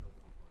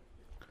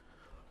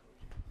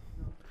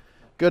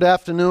Good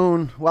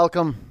afternoon.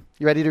 Welcome.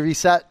 You ready to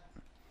reset?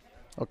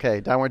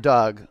 Okay, downward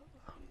dog.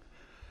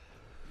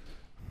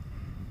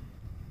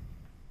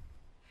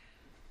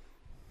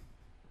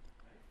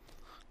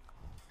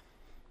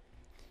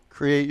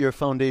 Create your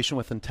foundation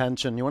with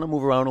intention. You want to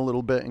move around a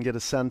little bit and get a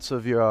sense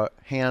of your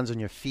hands and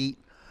your feet.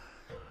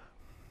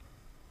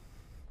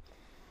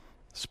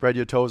 Spread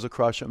your toes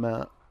across your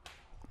mat.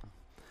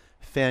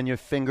 Fan your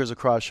fingers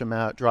across your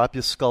mat. Drop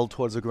your skull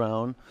towards the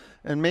ground.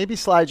 And maybe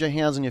slide your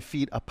hands and your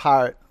feet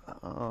apart.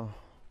 A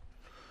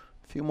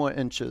few more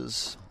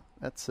inches.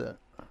 That's it.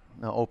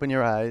 Now open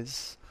your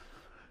eyes.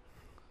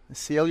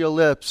 Seal your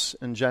lips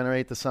and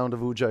generate the sound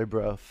of Ujjayi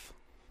breath.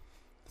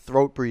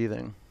 Throat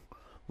breathing.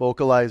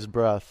 Vocalized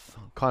breath.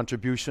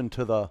 Contribution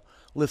to the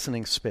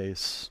listening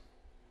space.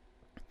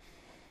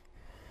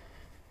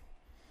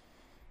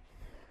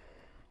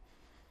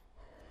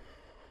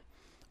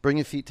 Bring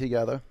your feet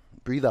together.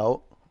 Breathe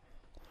out.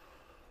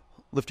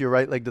 Lift your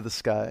right leg to the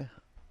sky.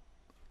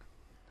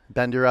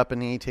 Bend your upper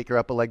knee. Take your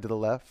upper leg to the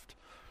left.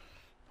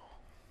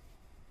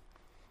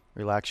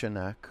 Relax your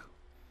neck.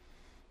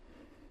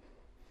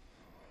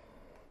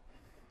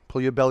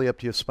 Pull your belly up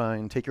to your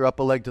spine. Take your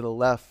upper leg to the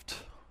left.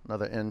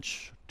 Another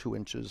inch, 2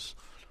 inches.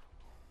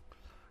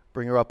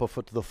 Bring your upper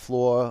foot to the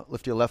floor.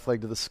 Lift your left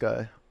leg to the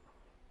sky.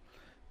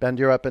 Bend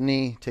your upper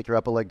knee. Take your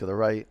upper leg to the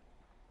right.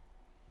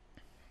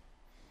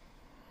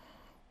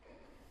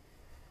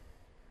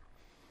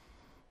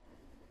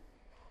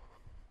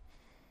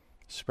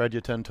 Spread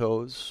your 10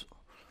 toes.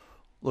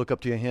 Look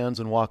up to your hands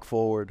and walk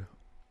forward.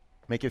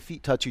 Make your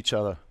feet touch each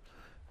other.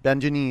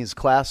 Bend your knees.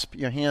 Clasp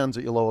your hands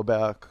at your lower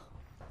back.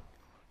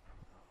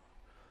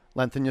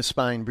 Lengthen your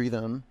spine. Breathe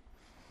in.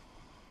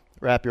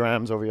 Wrap your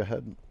arms over your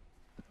head.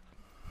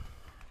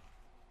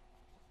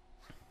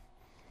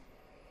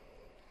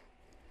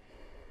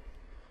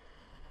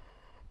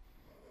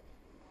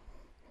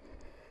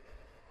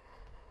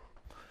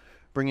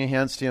 Bring your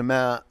hands to your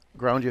mat.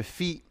 Ground your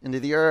feet into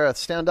the earth.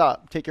 Stand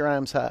up. Take your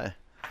arms high.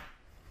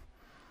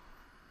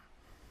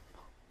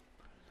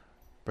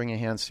 Bring your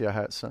hands to your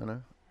heart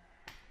center.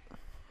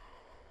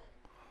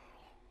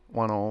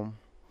 One Om.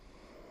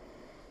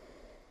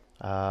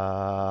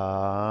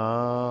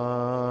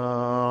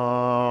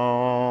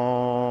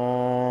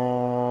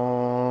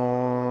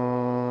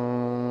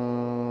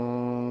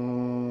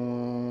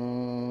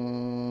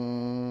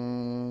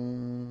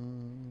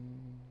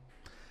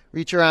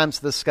 Reach your arms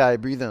to the sky.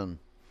 Breathe in.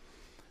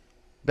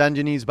 Bend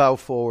your knees, bow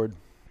forward.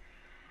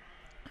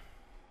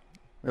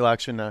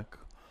 Relax your neck.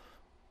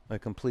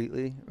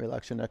 Completely.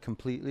 Relax your neck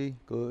completely.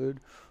 Good.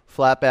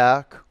 Flat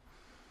back.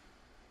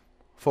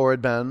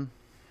 Forward bend.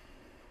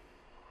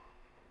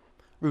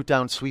 Root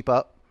down, sweep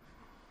up.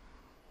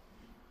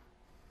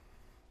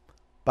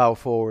 Bow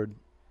forward.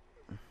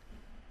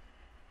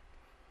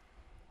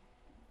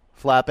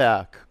 Flat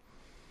back.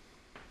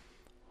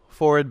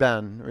 Forward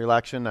bend.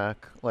 Relax your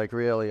neck. Like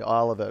really,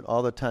 all of it.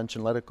 All the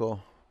tension, let it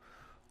go.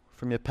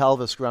 From your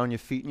pelvis, ground your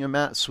feet in your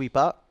mat. Sweep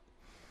up.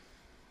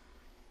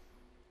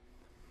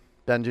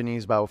 Bend your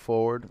knees, bow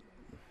forward.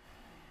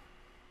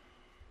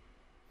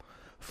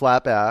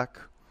 Flat back.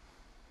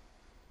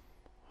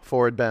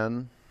 Forward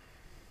bend.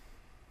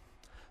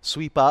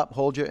 Sweep up.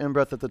 Hold your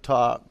in-breath at the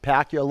top.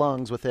 Pack your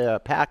lungs with air.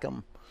 Pack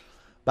them.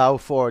 Bow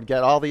forward.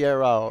 Get all the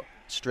air out.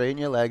 Straighten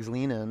your legs.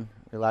 Lean in.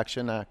 Relax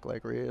your neck.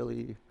 Like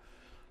really.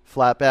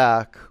 Flat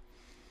back.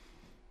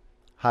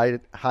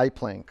 High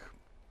plank.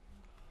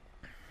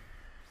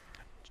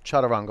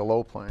 Chaturanga,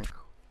 low plank.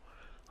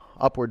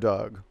 Upward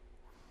dog.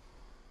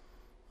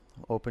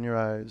 Open your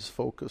eyes.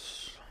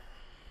 Focus.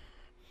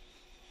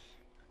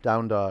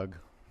 Down dog.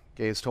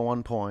 Gaze to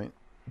one point.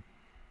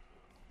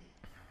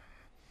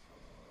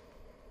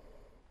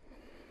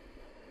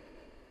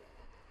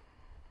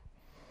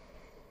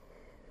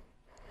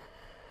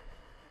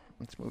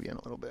 Let's move you in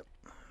a little bit.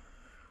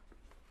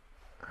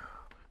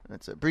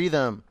 That's it. Breathe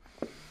in.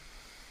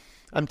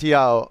 Empty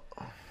out.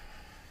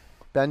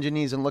 Bend your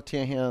knees and look to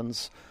your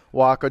hands.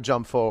 Walk or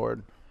jump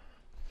forward.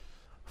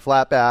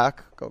 Flat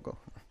back. Go.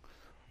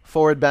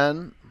 Forward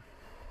bend.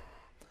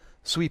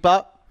 Sweep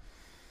up.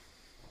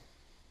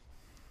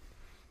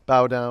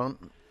 Bow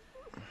down.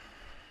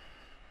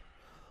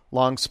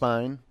 Long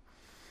spine.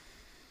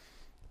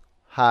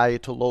 High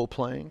to low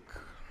plank.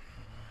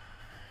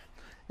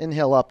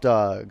 Inhale, up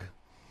dog.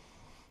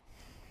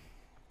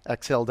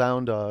 Exhale,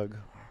 down dog.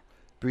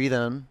 Breathe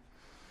in.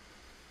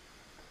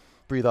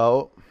 Breathe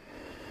out.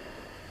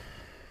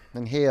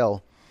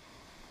 Inhale.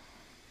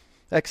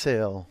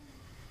 Exhale.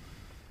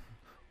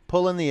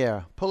 Pull in the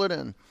air. Pull it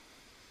in.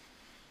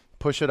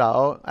 Push it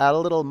out. Add a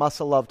little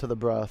muscle love to the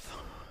breath.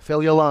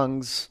 Fill your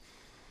lungs.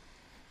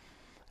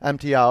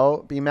 Empty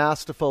out. Be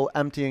masterful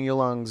emptying your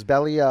lungs.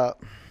 Belly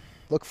up.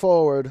 Look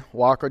forward.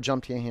 Walk or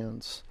jump to your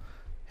hands.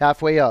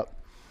 Halfway up.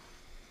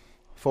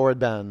 Forward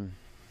bend.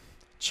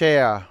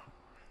 Chair.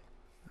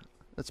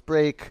 Let's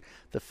break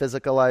the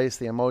physical ice,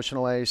 the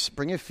emotional ice.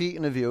 Bring your feet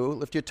into view.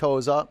 Lift your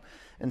toes up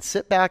and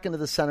sit back into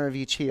the center of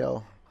each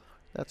heel.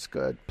 That's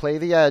good. Play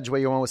the edge where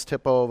you almost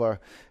tip over.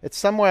 It's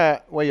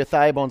somewhere where your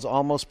thigh bones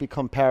almost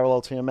become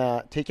parallel to your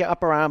mat. Take your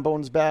upper arm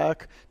bones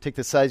back. Take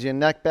the sides of your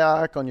neck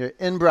back. On your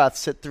in-breath,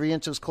 sit 3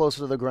 inches closer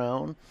to the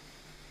ground.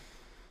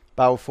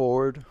 Bow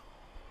forward.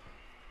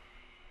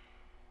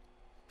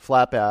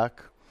 Flat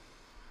back.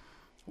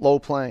 Low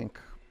plank.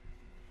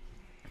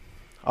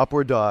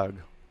 Upward dog.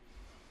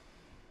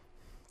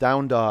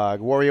 Down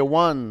dog. Warrior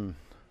one.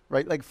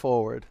 Right leg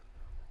forward.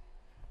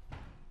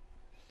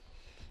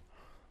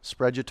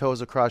 Spread your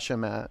toes across your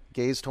mat.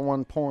 Gaze to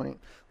one point.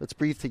 Let's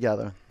breathe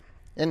together.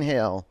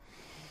 Inhale.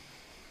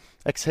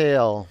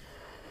 Exhale.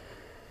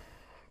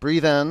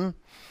 Breathe in.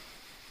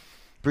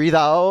 Breathe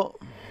out.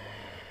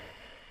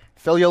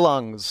 Fill your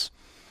lungs.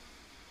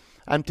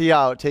 Empty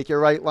out. Take your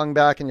right lung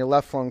back and your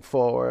left lung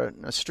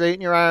forward. Now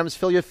straighten your arms.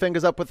 Fill your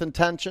fingers up with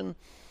intention.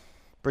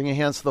 Bring your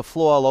hands to the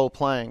floor. Low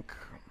plank.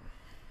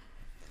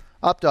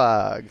 Up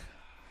dog.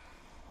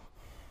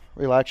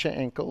 Relax your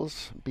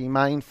ankles. Be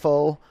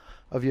mindful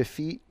of your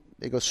feet.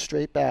 They go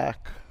straight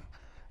back.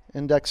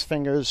 Index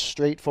fingers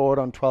straight forward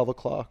on 12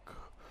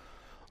 o'clock.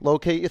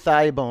 Locate your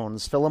thigh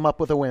bones. Fill them up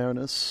with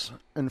awareness.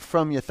 And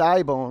from your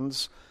thigh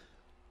bones,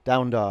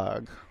 down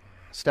dog.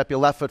 Step your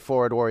left foot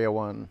forward, warrior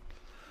one.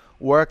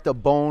 Work the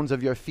bones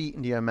of your feet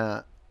into your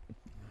mat.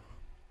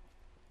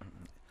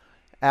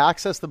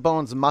 Access the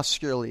bones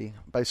muscularly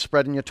by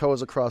spreading your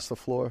toes across the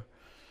floor.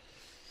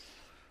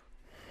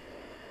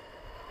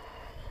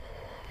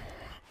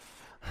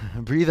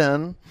 Breathe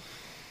in.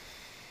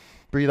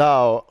 Breathe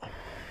out.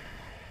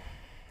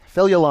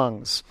 Fill your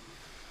lungs.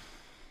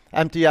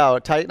 Empty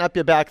out. Tighten up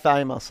your back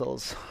thigh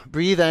muscles.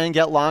 Breathe in.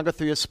 Get longer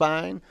through your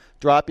spine.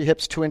 Drop your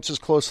hips 2 inches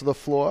close to the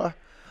floor.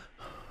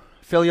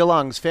 Fill your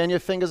lungs. Fan your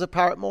fingers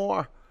apart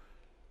more.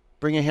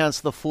 Bring your hands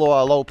to the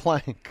floor. Low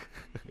plank.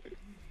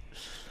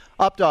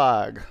 Up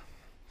dog.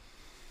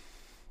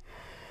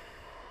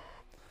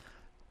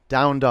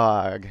 Down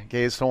dog.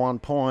 Gaze to one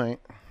point.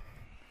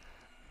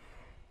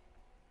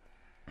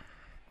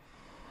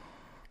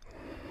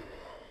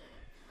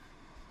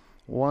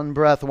 One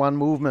breath, one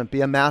movement.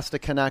 Be a master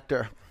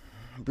connector.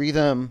 Breathe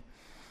in.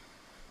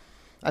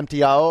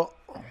 Empty out.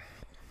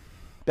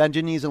 Bend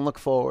your knees and look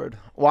forward.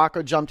 Walk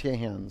or jump to your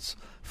hands.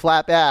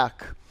 Flat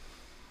back.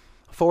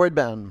 Forward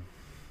bend.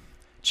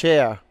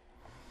 Chair.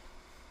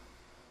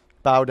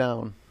 Bow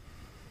down.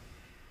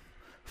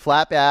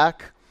 Flat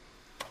back.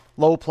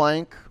 Low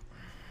plank.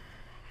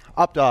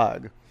 Up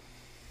dog.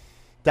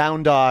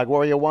 Down dog.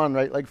 Warrior one.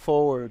 Right leg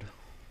forward.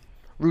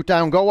 Root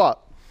down. Go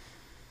up.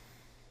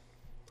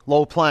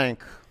 Low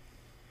plank.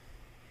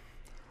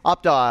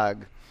 Up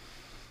dog.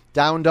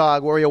 Down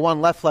dog. Warrior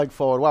one. Left leg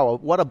forward. Wow,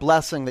 what a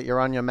blessing that you're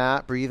on your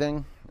mat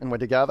breathing and we're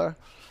together.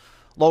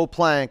 Low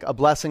plank. A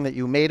blessing that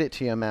you made it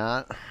to your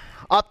mat.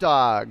 Up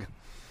dog.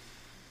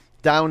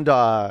 Down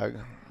dog.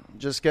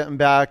 Just getting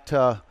back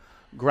to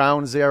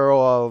ground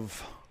zero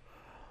of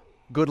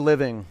good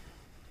living.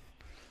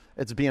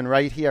 It's being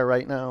right here,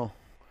 right now.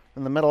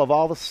 In the middle of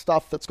all the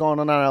stuff that's going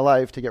on in our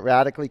life, to get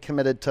radically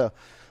committed to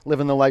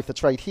living the life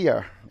that's right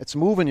here. It's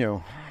moving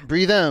you.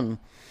 Breathe in.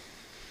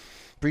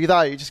 Breathe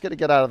out. You just got to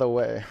get out of the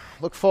way.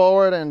 Look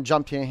forward and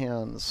jump to your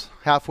hands.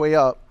 Halfway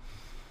up.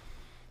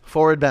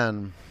 Forward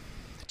bend.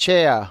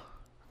 Chair.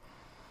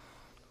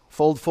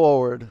 Fold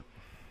forward.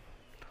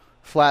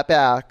 Flat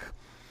back.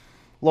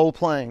 Low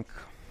plank.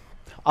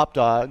 Up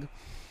dog.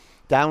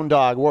 Down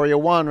dog. Warrior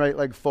one. Right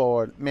leg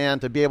forward. Man,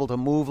 to be able to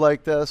move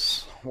like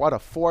this, what a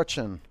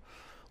fortune.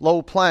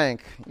 Low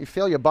plank. You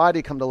feel your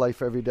body come to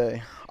life every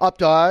day. Up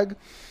dog.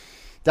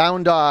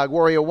 Down dog.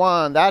 Warrior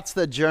one. That's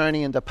the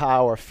journey into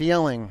power.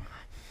 Feeling.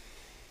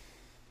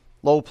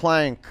 Low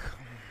plank.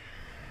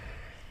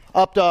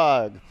 Up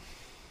dog.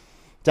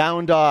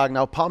 Down dog.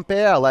 Now pump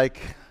air like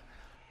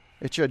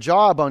it's your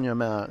job on your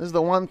mat. This is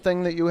the one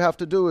thing that you have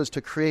to do, is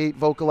to create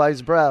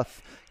vocalized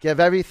breath. Give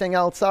everything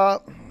else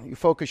up. You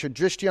focus your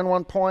drishti on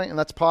one point, and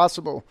that's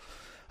possible.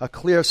 A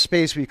clear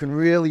space where you can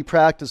really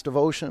practice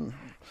devotion.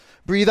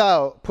 Breathe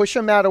out. Push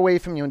your mat away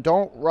from you and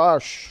don't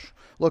rush.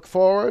 Look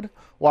forward.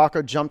 Walk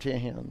or jump to your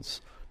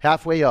hands.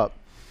 Halfway up.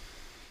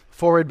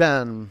 Forward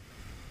bend.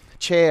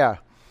 Chair.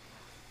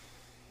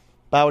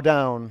 Bow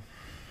down.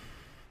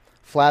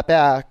 Flat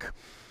back.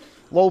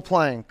 Low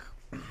plank.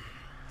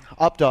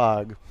 Up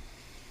dog.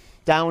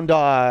 Down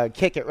dog.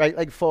 Kick it. Right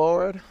leg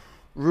forward.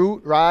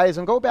 Root, rise,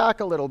 and go back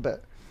a little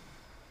bit.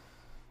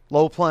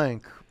 Low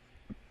plank.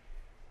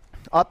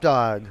 Up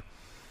dog.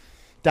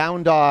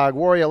 Down dog.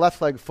 Warrior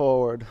left leg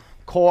forward.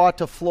 Core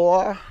to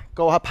floor.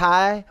 Go up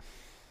high.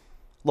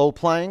 Low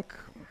plank.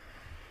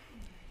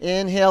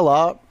 Inhale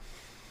up.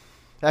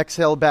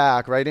 Exhale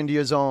back right into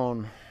your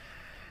zone.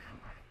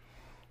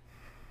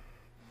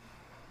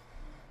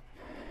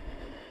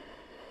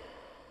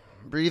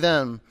 Breathe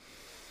in.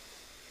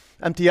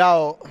 Empty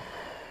out.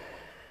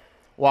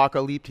 Walk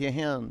or leap to your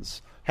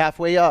hands.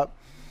 Halfway up.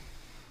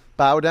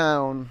 Bow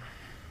down.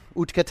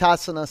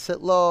 Utkatasana,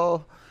 sit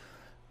low.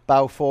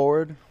 Bow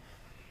forward.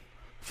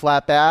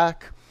 Flat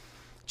back.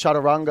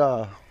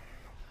 Chaturanga.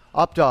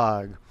 Up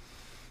dog.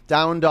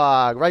 Down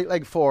dog. Right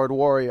leg forward,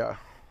 warrior.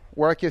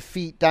 Work your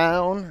feet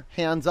down,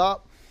 hands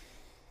up.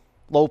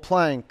 Low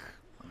plank.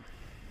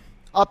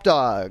 Up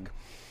dog.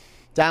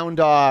 Down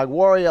dog.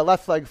 Warrior,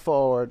 left leg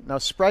forward. Now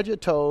spread your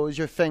toes,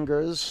 your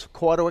fingers,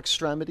 quarter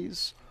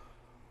extremities.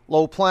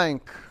 Low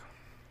plank.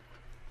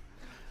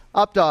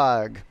 Up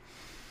dog.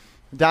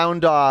 Down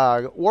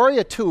dog.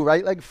 Warrior 2,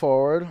 right leg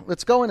forward.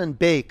 Let's go in and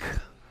bake.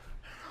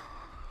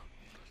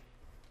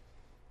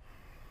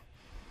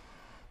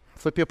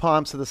 Flip your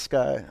palms to the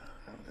sky.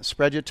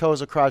 Spread your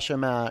toes across your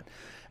mat.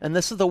 And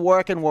this is the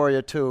work in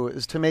Warrior 2,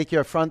 is to make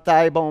your front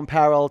thigh bone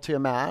parallel to your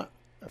mat,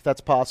 if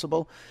that's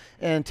possible.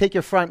 And take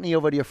your front knee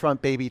over to your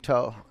front baby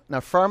toe. Now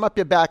firm up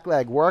your back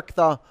leg. Work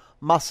the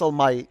muscle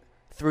might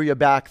through your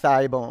back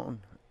thigh bone,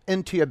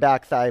 into your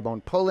back thigh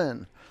bone. Pull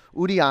in.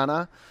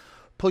 Uddiyana.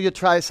 Pull your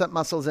tricep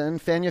muscles in.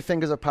 Fan your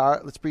fingers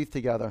apart. Let's breathe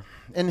together.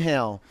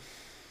 Inhale.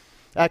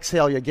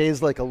 Exhale. Your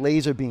gaze like a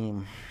laser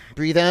beam.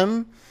 Breathe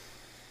in.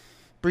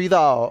 Breathe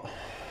out.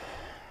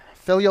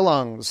 Fill your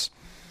lungs.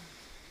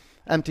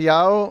 Empty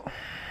out.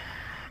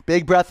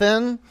 Big breath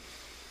in.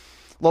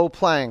 Low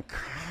plank.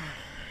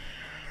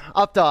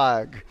 Up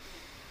dog.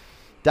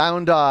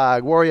 Down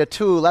dog. Warrior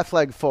 2, left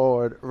leg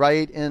forward.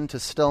 Right into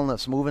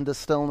stillness. Move into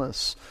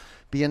stillness.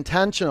 Be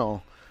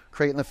intentional.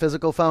 Creating the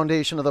physical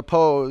foundation of the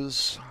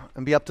pose.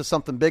 And be up to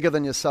something bigger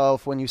than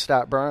yourself when you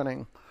start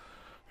burning.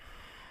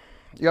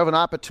 You have an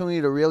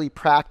opportunity to really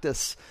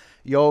practice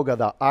yoga,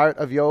 the art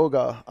of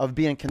yoga, of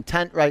being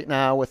content right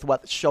now with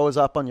what shows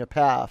up on your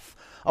path.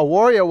 A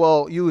warrior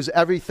will use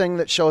everything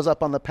that shows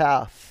up on the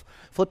path.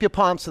 Flip your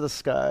palms to the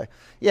sky.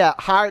 Yeah,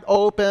 heart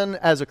open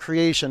as a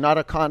creation, not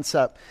a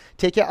concept.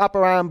 Take your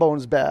upper arm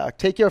bones back.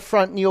 Take your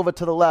front knee over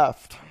to the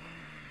left.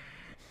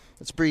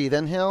 Let's breathe.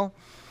 Inhale.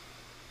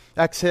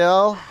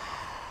 Exhale.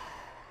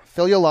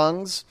 Fill your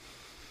lungs.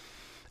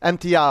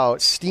 Empty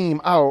out.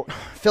 Steam out.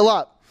 Fill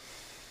up.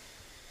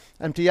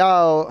 Empty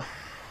out.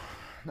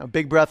 Now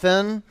big breath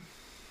in.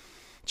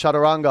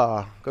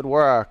 Chaturanga. Good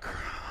work.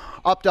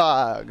 Up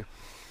dog.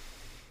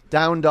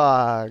 Down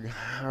dog.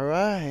 All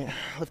right.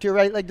 Lift your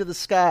right leg to the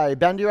sky.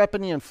 Bend your upper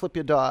knee and flip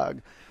your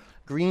dog.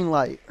 Green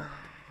light.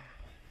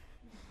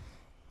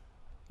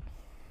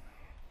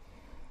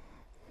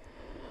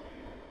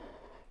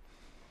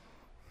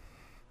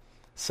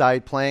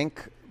 Side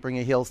plank. Bring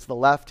your heels to the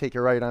left. Take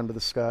your right arm to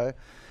the sky.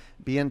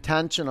 Be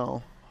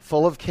intentional.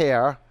 Full of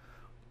care.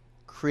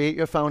 Create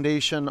your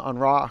foundation on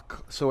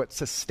rock so it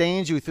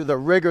sustains you through the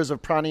rigors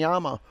of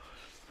pranayama.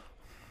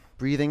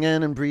 Breathing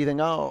in and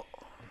breathing out.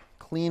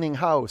 Cleaning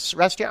house.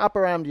 Rest your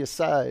upper arm to your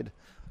side.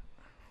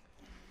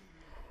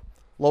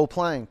 Low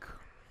plank.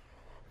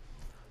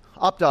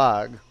 Up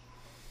dog.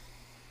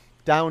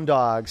 Down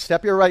dog.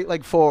 Step your right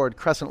leg forward.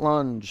 Crescent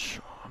lunge.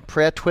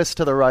 Prayer twist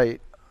to the right.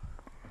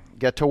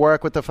 Get to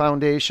work with the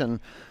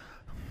foundation.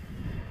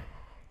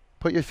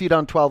 Put your feet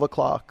on 12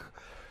 o'clock.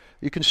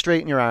 You can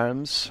straighten your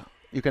arms.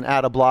 You can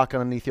add a block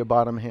underneath your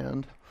bottom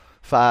hand.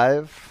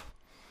 5,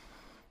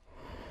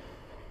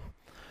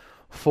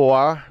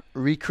 4,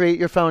 recreate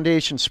your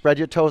foundation. Spread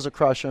your toes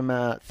across your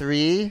mat.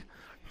 3,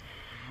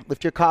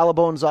 lift your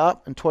collarbones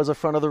up and towards the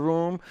front of the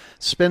room.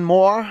 Spin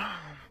more.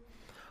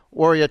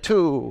 Warrior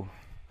 2,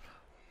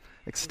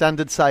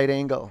 extended side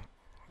angle.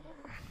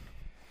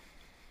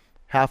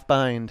 Half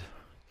bind.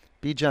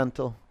 Be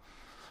gentle.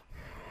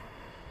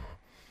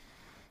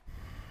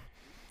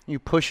 You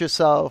push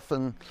yourself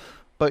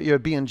but you're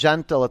being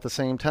gentle at the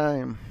same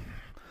time.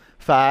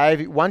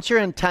 5, once you're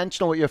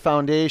intentional with your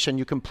foundation,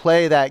 you can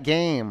play that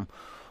game.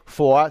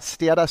 4,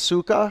 sthira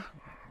sukha,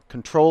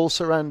 control,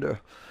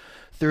 surrender.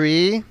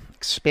 3,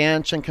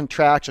 expansion,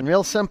 contraction.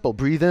 Real simple.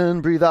 Breathe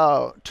in, breathe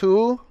out.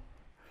 2,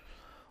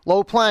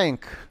 low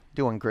plank.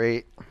 Doing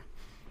great.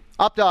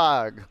 Up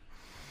dog.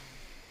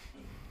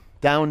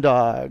 Down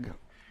dog.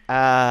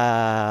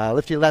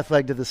 Lift your left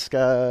leg to the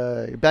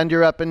sky. Bend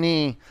your upper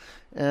knee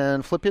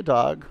and flip your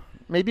dog.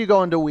 Maybe you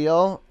go into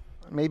wheel.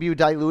 Maybe you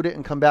dilute it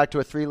and come back to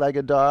a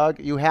 3-legged dog.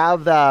 You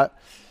have that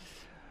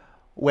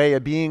way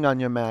of being on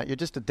your mat. You're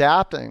just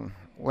adapting.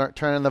 We're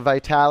turning the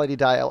vitality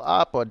dial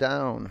up or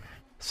down.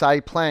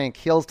 Side plank,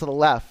 heels to the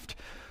left,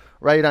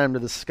 right arm to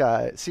the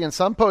sky. See, in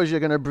some poses,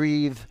 you're going to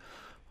breathe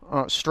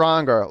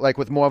stronger, like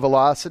with more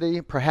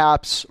velocity,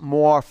 perhaps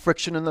more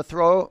friction in the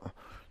throat.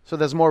 So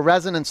there's more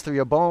resonance through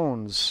your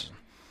bones.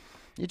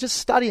 You're just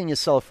studying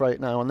yourself right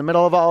now. In the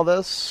middle of all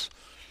this,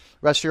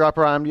 rest your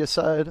upper arm to your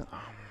side.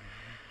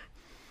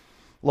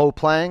 Low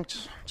plank,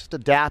 just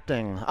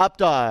adapting. Up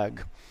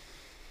dog.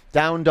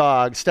 Down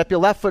dog. Step your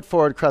left foot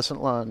forward,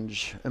 crescent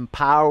lunge.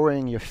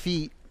 Empowering your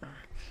feet.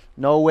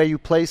 Know where you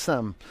place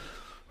them.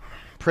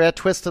 Prayer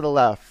twist to the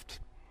left.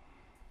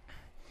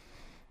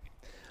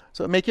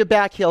 So make your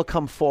back heel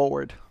come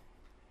forward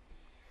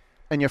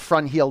and your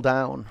front heel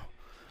down.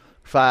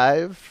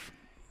 5,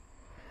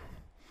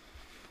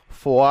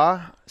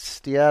 4,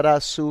 sthira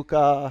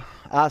sukha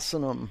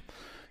asanam.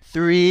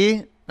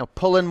 3, now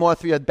pull in more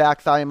through your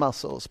back thigh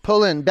muscles.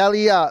 Pull in,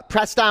 belly up,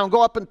 press down,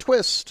 go up and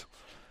twist.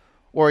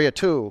 Warrior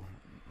 2,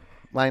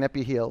 line up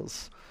your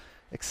heels.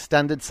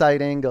 Extended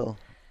side angle.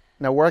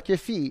 Now work your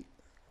feet.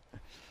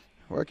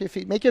 Work your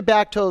feet. Make your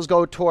back toes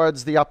go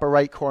towards the upper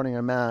right corner of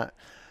your mat.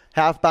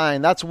 Half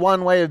bind. That's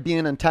one way of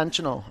being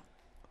intentional.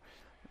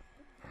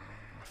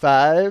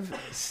 5,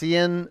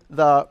 seeing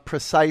the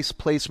precise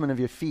placement of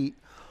your feet.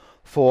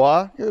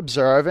 4, you're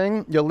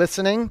observing. You're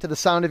listening to the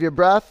sound of your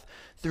breath.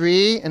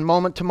 3, in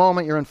moment to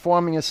moment, you're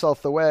informing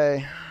yourself the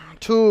way.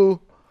 2,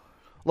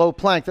 low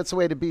plank. That's the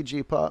way to be,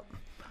 G-pop.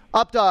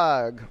 Up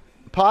dog.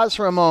 Pause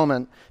for a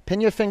moment.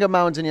 Pin your finger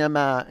mounds in your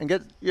mat and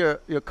get your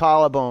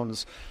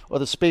collarbones or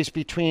the space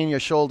between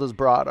your shoulders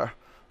broader.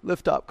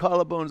 Lift up,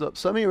 collarbones up.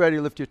 Some of you ready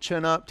to lift your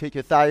chin up, take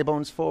your thigh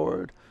bones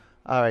forward.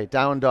 All right,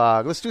 down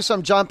dog. Let's do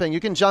some jumping. You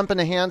can jump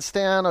in a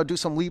handstand or do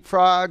some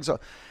leapfrogs, or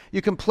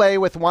you can play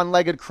with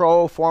one-legged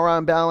crow,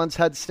 forearm balance,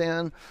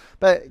 headstand.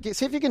 But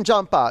see if you can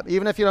jump up.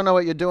 Even if you don't know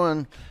what you're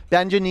doing,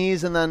 bend your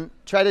knees and then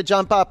try to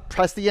jump up.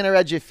 Press the inner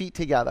edge of your feet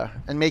together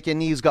and make your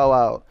knees go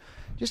out.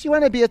 Just you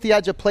want to be at the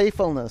edge of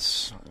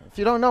playfulness. If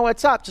you don't know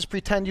what's up, just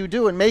pretend you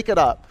do and make it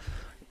up.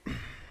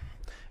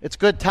 It's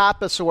good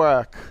tapas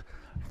work.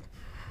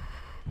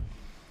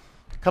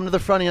 Come to the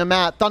front of your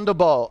mat,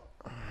 thunderbolt.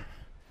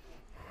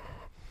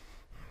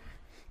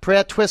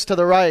 Prayer twist to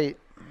the right.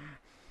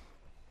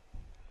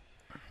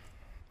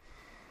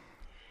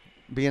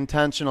 Be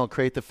intentional.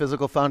 Create the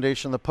physical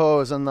foundation of the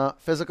pose. And the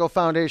physical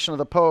foundation of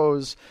the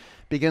pose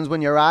begins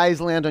when your eyes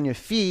land on your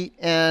feet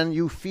and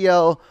you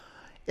feel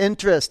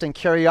interest and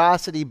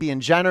curiosity being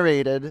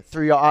generated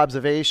through your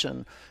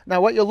observation.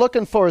 Now, what you're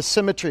looking for is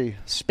symmetry,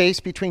 space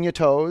between your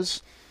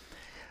toes.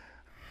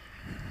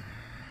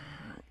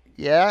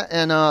 Yeah,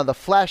 and the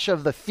flesh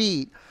of the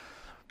feet,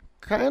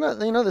 kind of,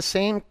 the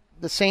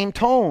same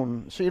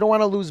tone. So you don't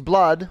want to lose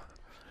blood.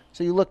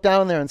 So you look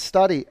down there and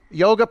study.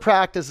 Yoga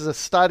practice is a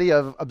study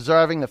of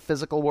observing the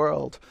physical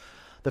world,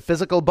 the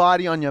physical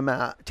body on your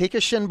mat. Take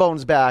your shin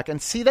bones back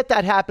and see that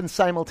happens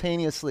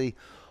simultaneously,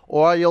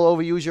 or you'll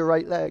overuse your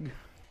right leg.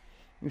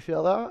 You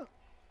feel that?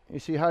 You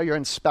see how you're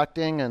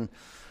inspecting and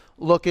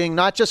looking,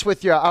 not just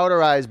with your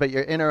outer eyes, but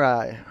your inner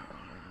eye.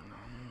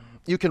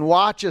 You can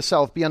watch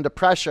yourself be under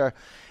pressure,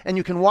 and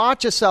you can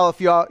watch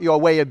yourself, your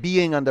way of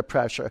being under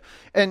pressure.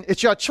 And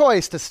it's your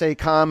choice to stay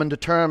calm and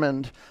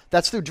determined.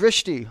 That's through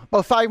drishti.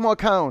 About 5 more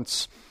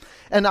counts.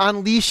 And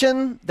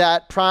unleashing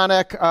that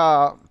pranic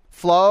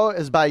flow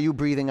is by you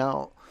breathing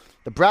out.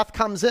 The breath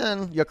comes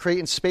in, you're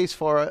creating space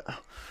for it.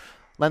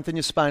 Lengthen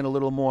your spine a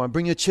little more.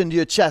 Bring your chin to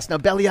your chest. Now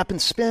belly up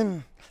and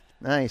spin.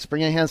 Nice.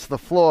 Bring your hands to the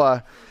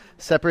floor.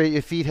 Separate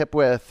your feet hip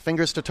width.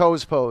 Fingers to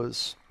toes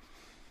pose.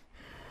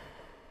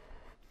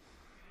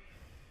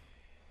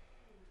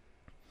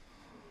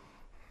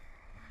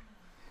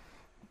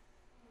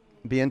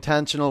 Be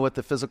intentional with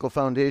the physical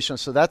foundation.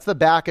 So that's the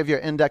back of your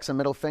index and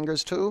middle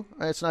fingers too.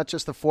 Right? It's not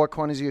just the 4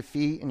 corners of your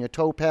feet and your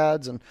toe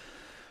pads and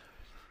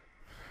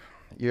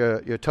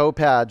your toe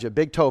pads, your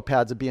big toe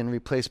pads are being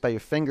replaced by your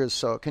fingers.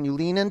 So can you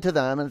lean into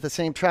them and at the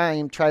same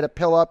time try to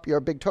pill up your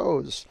big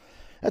toes?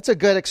 That's a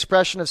good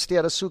expression of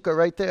Sthira Sukha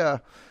right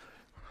there.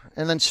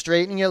 And then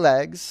straightening your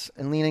legs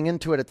and leaning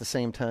into it at the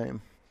same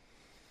time.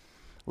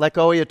 Let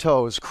go of your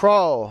toes.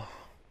 Crow.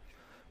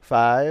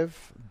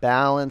 5,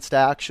 balanced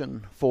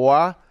action.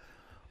 4,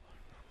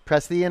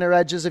 press the inner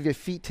edges of your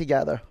feet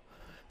together.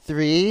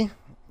 3,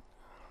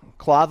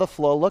 claw the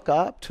floor, look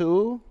up.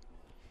 2,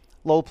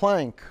 low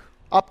plank.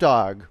 Up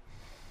dog.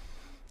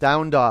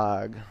 Down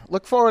dog.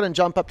 Look forward and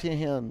jump up to your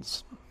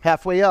hands.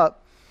 Halfway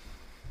up.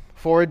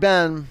 Forward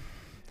bend.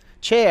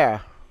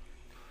 Chair.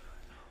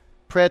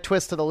 Prayer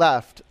twist to the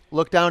left.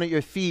 Look down at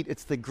your feet.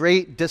 It's the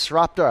great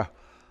disruptor.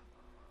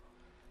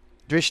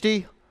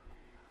 Drishti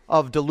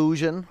of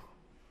delusion.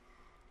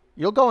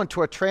 You'll go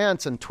into a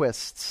trance and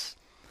twists.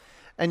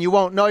 And you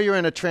won't know you're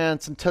in a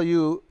trance until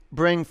you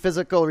bring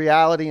physical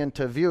reality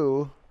into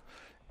view.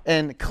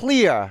 And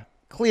clear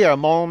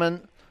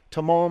moment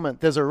to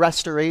moment. There's a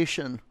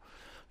restoration.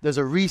 There's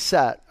a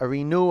reset, a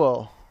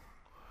renewal,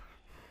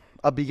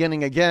 a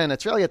beginning again.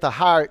 It's really at the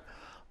heart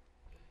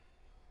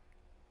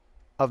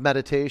of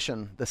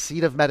meditation, the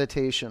seat of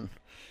meditation.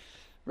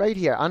 Right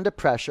here, under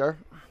pressure,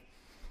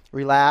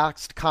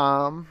 relaxed,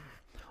 calm.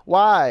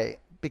 Why?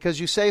 Because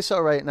you say so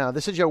right now.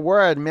 This is your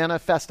word,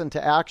 manifest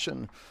into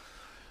action.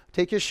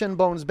 Take your shin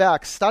bones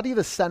back. Study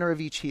the center of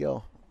each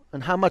heel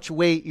and how much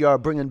weight you're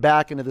bringing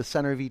back into the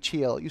center of each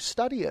heel. You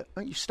study it.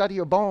 You study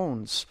your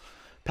bones.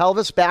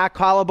 Pelvis back,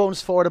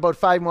 collarbones forward, about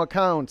 5 more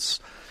counts.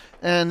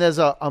 And there's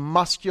a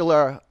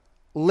muscular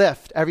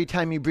lift every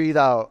time you breathe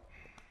out.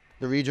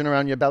 The region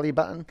around your belly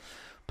button.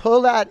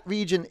 Pull that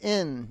region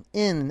in,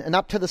 and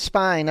up to the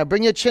spine. Now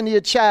bring your chin to your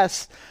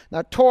chest.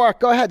 Now torque.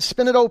 Go ahead,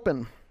 spin it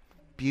open.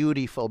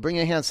 Beautiful. Bring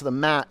your hands to the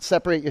mat.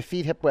 Separate your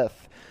feet hip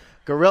width.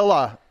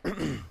 Gorilla.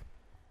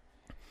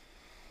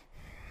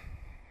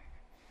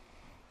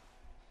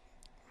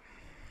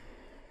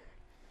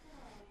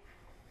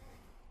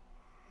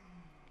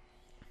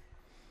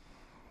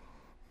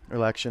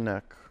 Relax your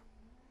neck.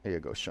 There you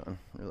go, Sean.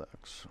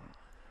 Relax.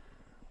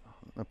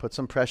 Now put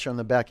some pressure on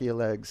the back of your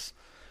legs.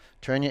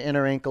 Turn your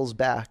inner ankles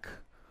back.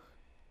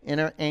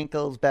 Inner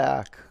ankles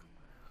back.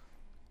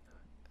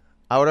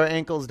 Outer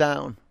ankles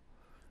down.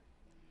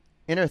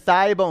 Inner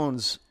thigh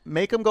bones,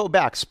 make them go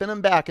back. Spin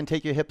them back and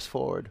take your hips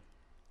forward.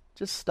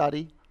 Just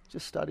study.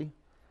 Just study.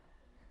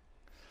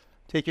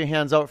 Take your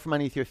hands out from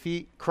underneath your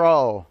feet.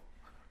 Crawl.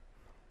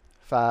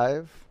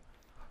 5,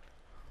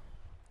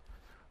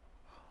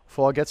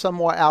 4. Get some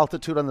more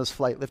altitude on this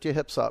flight. Lift your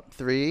hips up.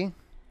 3.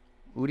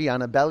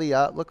 Uddiyana, belly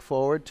up. Look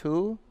forward.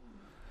 2.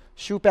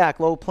 Shoot back,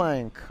 low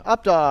plank.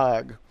 Up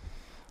dog.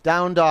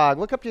 Down dog.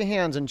 Look up your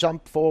hands and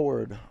jump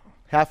forward.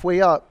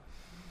 Halfway up.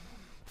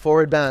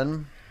 Forward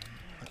bend.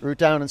 Root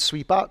down and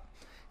sweep up.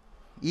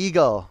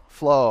 Eagle.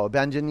 Flow.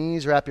 Bend your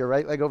knees. Wrap your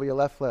right leg over your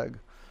left leg.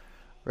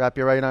 Wrap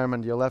your right arm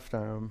under your left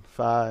arm.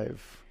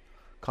 5.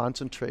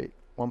 Concentrate.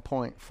 1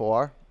 point.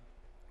 4.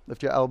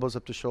 Lift your elbows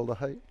up to shoulder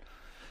height.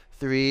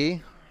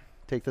 3.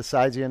 Take the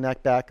sides of your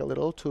neck back a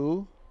little.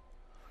 2.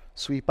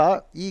 Sweep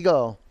up.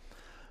 Eagle.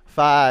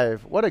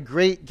 5. What a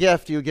great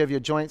gift you give your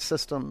joint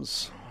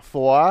systems.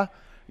 4.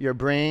 Your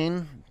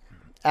brain.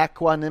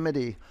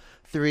 Equanimity.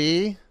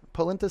 3.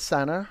 Pull into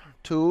center.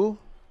 2.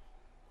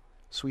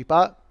 Sweep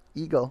up.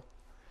 Eagle.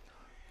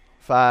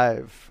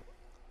 5.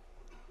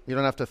 You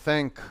don't have to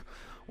think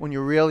when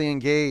you're really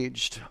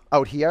engaged.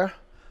 Out here.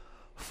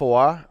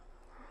 4.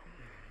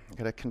 You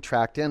got to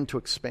contract in to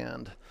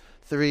expand.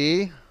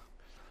 3.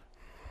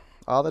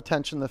 All the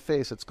tension in the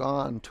face, it's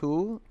gone.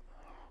 2.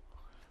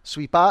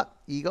 Sweep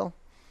up. Eagle.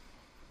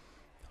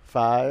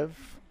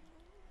 5.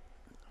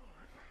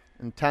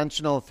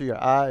 Intentional through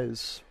your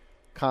eyes.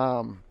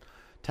 Calm.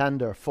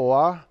 Tender.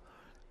 4.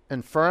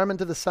 And firm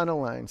into the center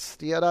line.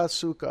 Sthira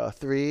Sukha.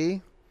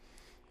 3.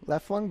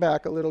 Left lung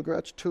back a little,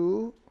 Gretch.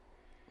 2.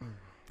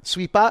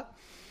 Sweep up.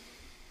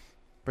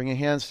 Bring your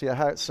hands to your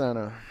heart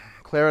center.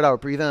 Clear it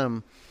out. Breathe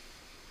in.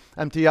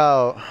 Empty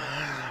out.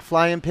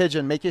 Flying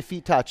pigeon. Make your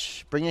feet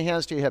touch. Bring your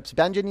hands to your hips.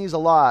 Bend your knees a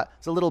lot.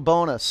 It's a little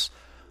bonus.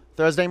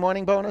 Thursday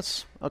morning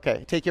bonus?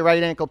 Okay. Take your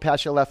right ankle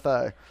past your left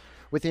thigh.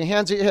 With your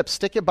hands at your hips,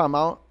 stick your bum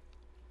out.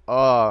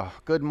 Oh,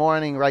 good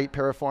morning, right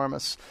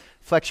piriformis.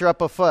 Flex your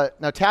upper foot.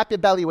 Now tap your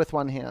belly with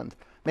one hand.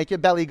 Make your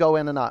belly go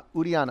in and up.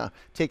 Uddiyana.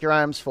 Take your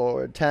arms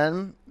forward.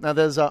 10. Now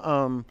there's a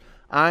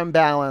arm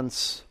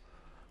balance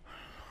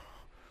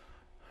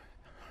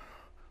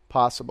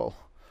possible.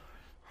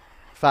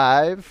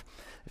 5.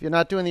 If you're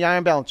not doing the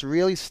arm balance,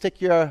 really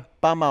stick your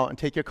bum out and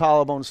take your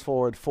collarbones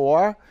forward.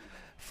 4.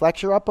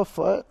 Flex your upper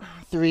foot.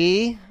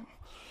 3.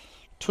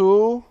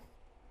 2.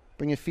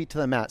 Bring your feet to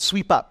the mat.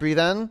 Sweep up. Breathe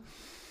in.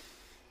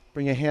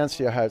 Bring your hands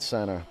to your heart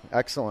center.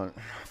 Excellent.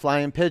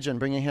 Flying pigeon.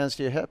 Bring your hands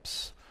to your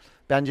hips.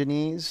 Bend your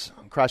knees.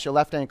 Cross your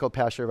left ankle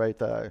past your right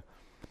thigh.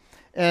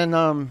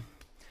 And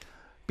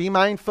be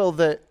mindful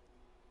that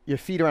your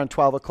feet are on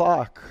 12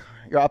 o'clock.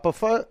 Your upper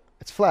foot,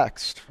 it's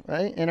flexed,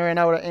 right? Inner and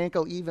outer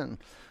ankle even.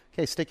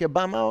 Okay, stick your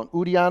bum out.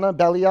 Uddiyana,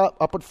 belly up,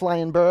 upward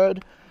flying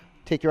bird.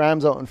 Take your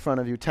arms out in front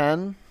of you.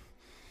 10.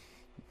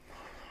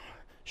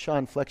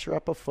 Sean, flex your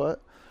upper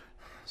foot.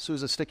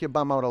 Souza, stick your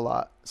bum out a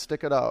lot.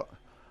 Stick it out.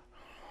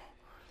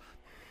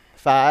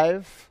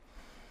 5.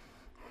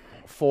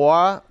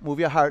 4. Move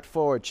your heart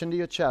forward. Chin to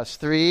your chest.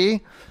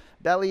 3.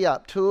 Belly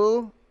up.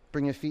 2.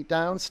 Bring your feet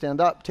down.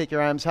 Stand up. Take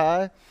your arms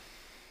high.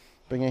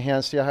 Bring your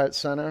hands to your heart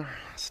center.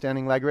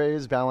 Standing leg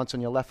raise. Balance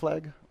on your left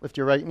leg. Lift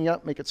your right knee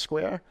up. Make it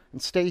square.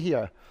 And stay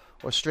here.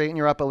 Or straighten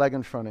your upper leg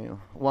in front of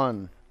you.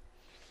 1.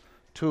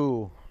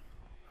 2.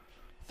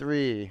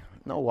 3.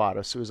 No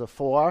water, Souza.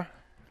 4.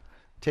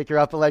 Take your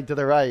upper leg to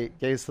the right.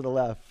 Gaze to the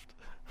left.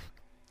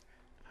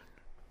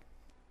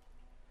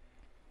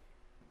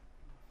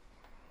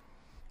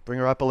 Bring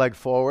your upper leg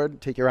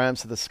forward. Take your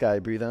arms to the sky.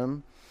 Breathe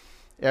in.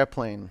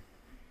 Airplane.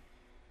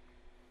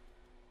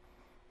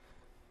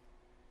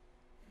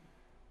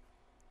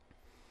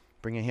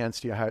 Bring your hands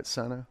to your heart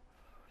center.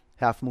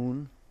 Half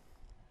moon.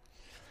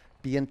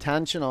 Be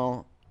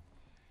intentional.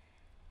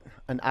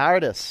 An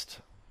artist.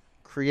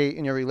 Create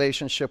in your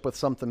relationship with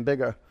something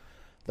bigger.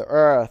 The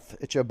earth.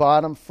 It's your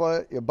bottom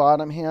foot, your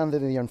bottom hand,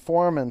 and the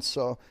informants.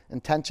 So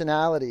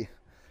intentionality.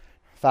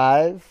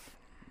 5.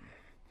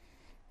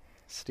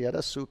 Sthira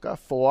Sukha.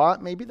 4.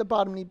 Maybe the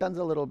bottom knee bends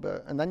a little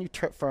bit. And then you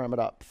firm it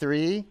up.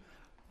 3.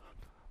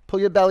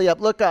 Pull your belly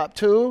up. Look up.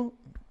 2.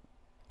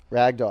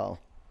 Ragdoll.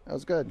 That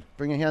was good.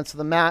 Bring your hands to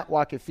the mat.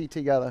 Walk your feet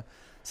together.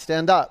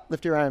 Stand up.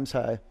 Lift your arms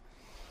high.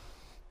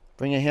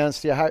 Bring your hands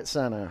to your heart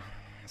center.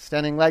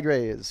 Standing leg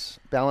raise.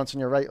 Balance on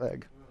your right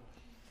leg.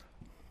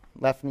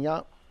 Left knee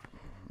up.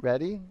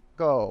 Ready?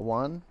 Go.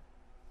 1,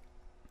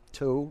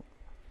 2,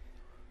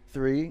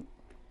 3,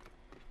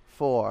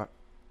 4.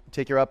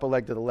 Take your upper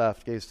leg to the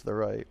left. Gaze to the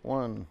right.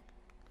 1,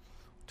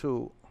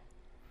 2,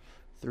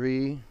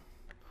 3,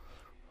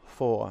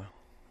 4.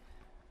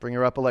 Bring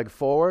your upper leg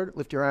forward.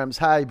 Lift your arms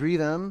high.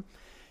 Breathe in.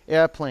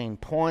 Airplane.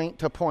 Point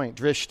to point.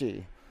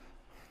 Drishti.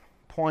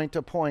 Point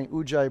to point.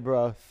 Ujjayi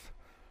breath.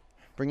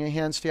 Bring your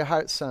hands to your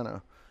heart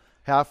center.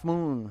 Half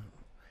moon.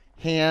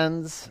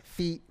 Hands,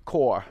 feet,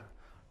 core.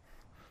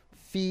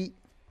 Feet,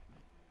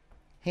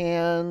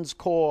 hands,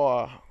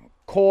 core.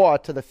 Core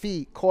to the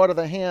feet, core to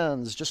the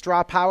hands. Just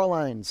draw power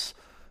lines.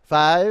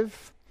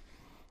 5,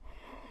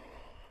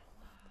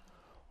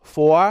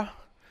 4.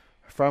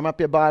 Firm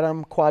up your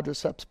bottom,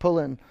 quadriceps, pull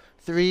in.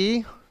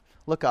 3,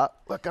 look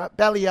up,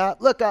 belly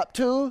up, look up.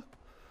 2,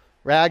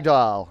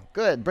 ragdoll.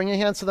 Good. Bring your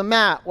hands to the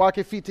mat. Walk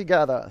your feet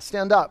together.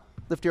 Stand up.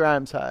 Lift your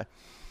arms high.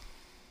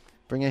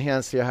 Bring your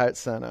hands to your heart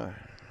center.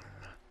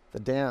 The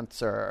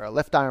dancer.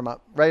 Left arm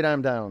up, right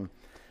arm down.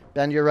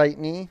 Bend your right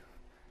knee.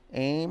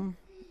 Aim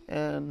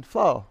and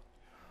flow.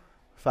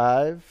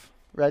 5,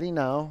 ready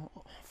now.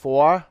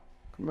 4,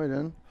 come right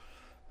in.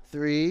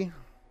 3,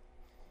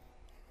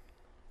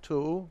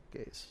 2,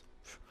 gaze.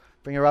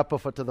 Bring your upper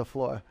foot to the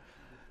floor.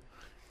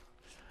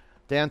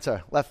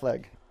 Dancer, left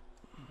leg.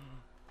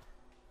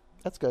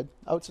 That's good.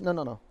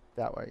 No.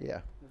 That way,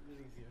 yeah.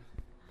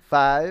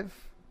 5,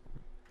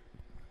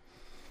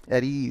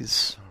 at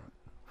ease.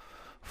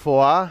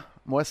 4,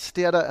 more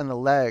sthira in the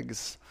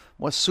legs.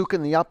 More sukha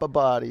in the upper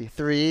body.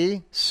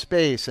 3,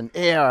 space and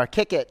air.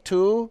 Kick it.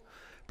 2,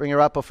 bring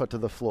your upper foot to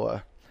the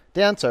floor.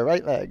 Dancer,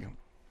 right leg.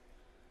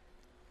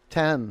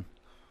 10,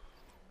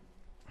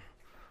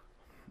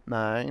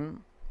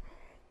 9,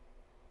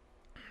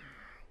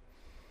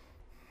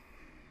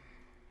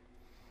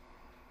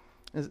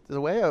 'There's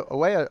a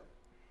way of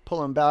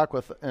pulling back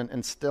with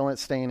and still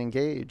staying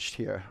engaged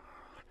here.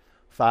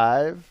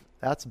 5,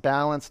 that's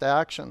balanced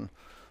action.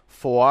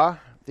 4,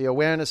 the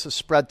awareness is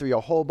spread through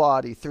your whole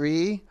body.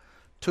 3,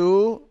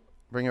 2,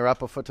 bring your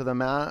upper foot to the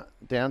mat.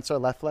 Dancer,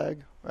 left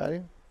leg.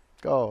 Ready?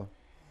 Go.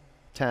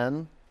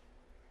 10,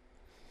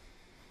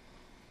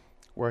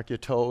 work your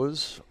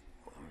toes.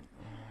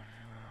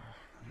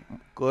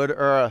 Good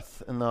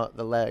earth in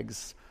the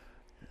legs.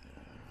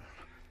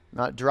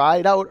 Not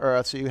dried out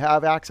earth, so you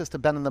have access to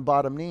bend in the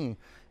bottom knee.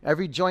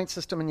 Every joint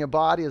system in your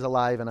body is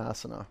alive in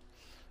asana.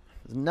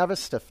 There's never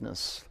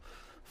stiffness.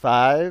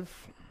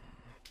 5,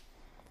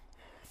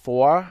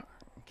 4,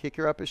 kick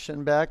your upper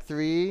shin back.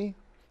 3,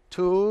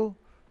 2,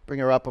 bring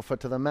your upper foot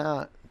to the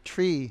mat.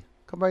 Tree,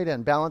 come right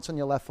in. Balance on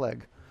your left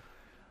leg.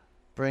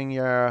 Bring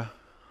your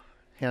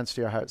hands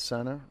to your heart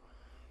center.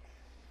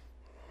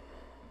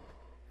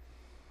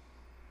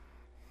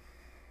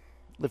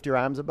 Lift your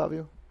arms above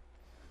you.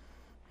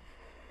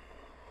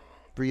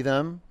 Breathe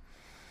in.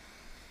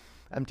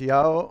 Empty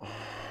out.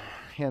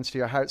 Hands to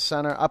your heart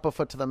center. Upper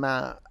foot to the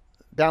mat.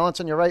 Balance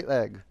on your right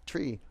leg.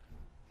 Tree.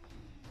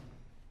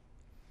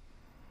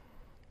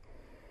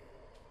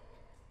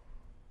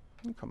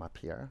 You come up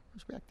here.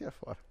 What's back there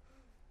for?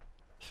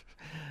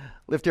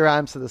 Lift your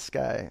arms to the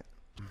sky.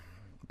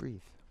 Breathe.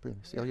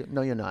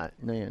 No, you're not.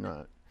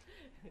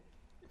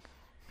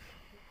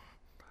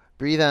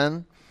 Breathe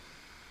in.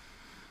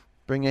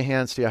 Bring your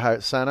hands to your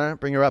heart center.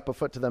 Bring your upper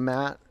foot to the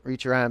mat.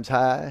 Reach your arms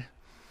high.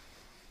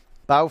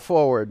 Bow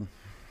forward.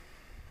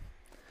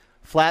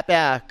 Flat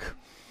back.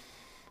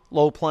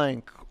 Low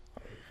plank.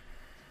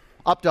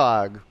 Up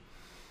dog.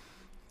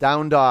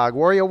 Down dog.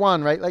 Warrior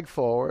 1, right leg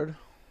forward.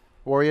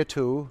 Warrior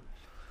 2.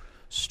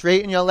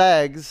 Straighten your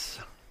legs.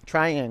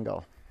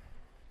 Triangle.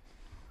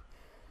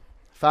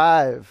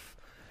 5.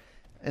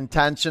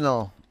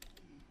 Intentional.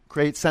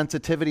 Create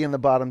sensitivity in the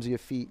bottoms of your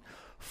feet.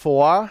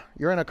 4,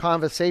 you're in a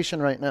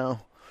conversation right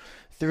now.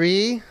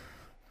 3,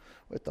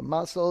 with the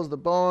muscles, the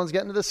bones,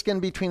 get into the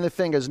skin between the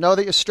fingers. Know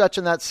that you're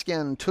stretching that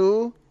skin.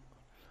 2,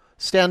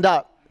 stand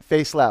up,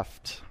 face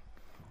left.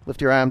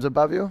 Lift your arms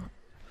above you.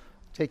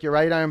 Take your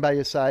right arm by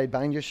your side,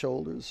 bind your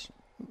shoulders.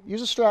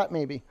 Use a strap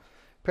maybe.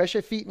 Press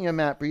your feet in your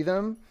mat, breathe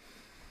in.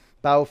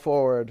 Bow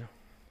forward.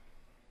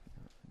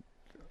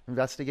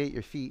 Investigate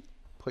your feet.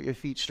 Put your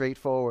feet straight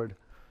forward.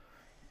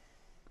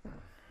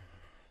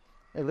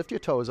 Hey, lift your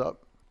toes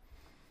up.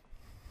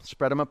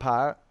 Spread them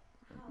apart.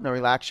 Now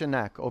relax your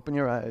neck. Open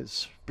your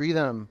eyes. Breathe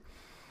in.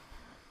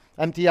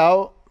 Empty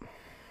out.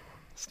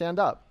 Stand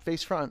up.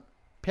 Face front.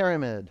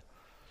 Pyramid.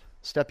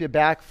 Step your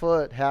back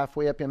foot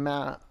halfway up your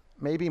mat.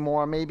 Maybe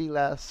more, maybe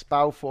less.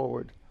 Bow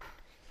forward.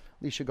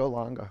 At least you go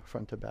longer,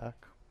 front to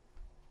back.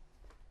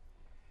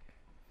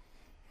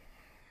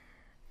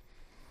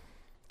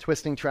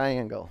 Twisting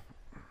triangle.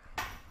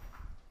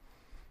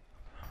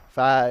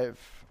 5,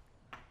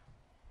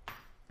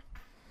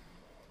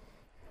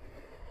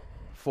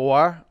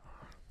 4,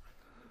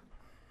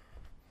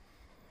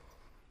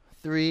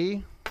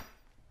 3,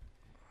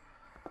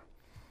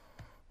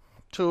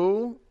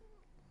 2,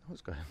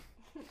 who's good?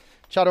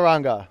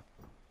 Chaturanga.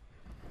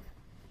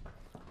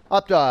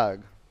 Up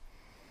dog.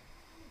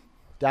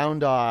 Down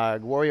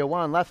dog. Warrior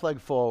 1, left leg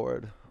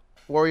forward.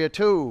 Warrior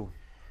 2,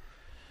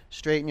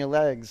 straighten your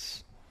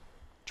legs.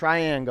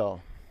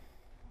 Triangle.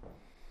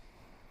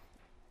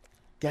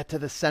 Get to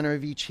the center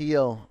of each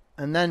heel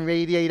and then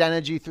radiate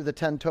energy through the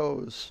 10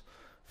 toes.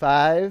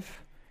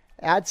 5,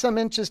 add some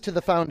inches to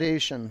the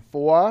foundation.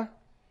 4,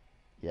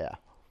 yeah.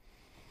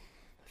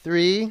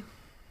 3,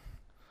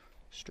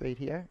 straight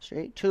here,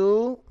 straight.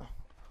 2,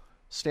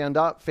 stand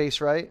up,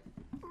 face right.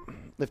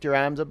 Lift your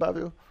arms above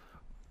you.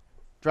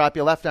 Drop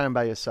your left arm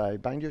by your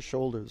side. Bind your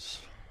shoulders.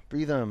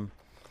 Breathe in.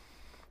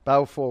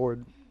 Bow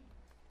forward.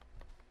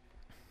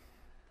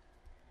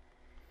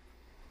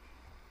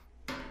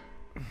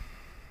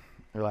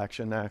 Relax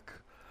your neck.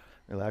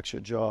 Relax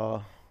your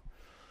jaw.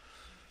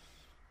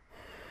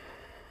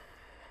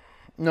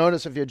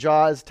 Notice if your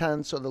jaw is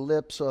tense or the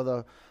lips or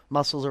the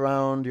muscles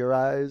around your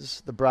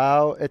eyes, the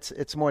brow,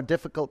 it's more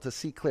difficult to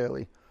see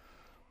clearly.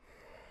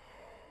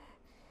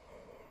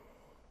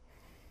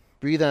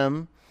 Breathe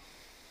in.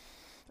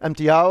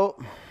 Empty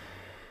out.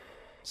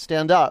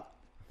 Stand up.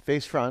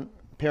 Face front.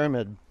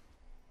 Pyramid.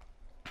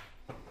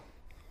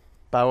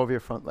 Bow over your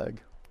front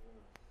leg.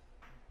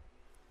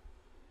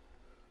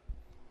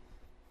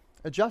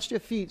 Adjust your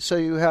feet so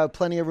you have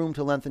plenty of room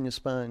to lengthen your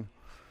spine.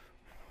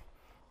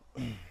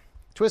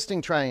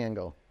 Twisting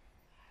triangle.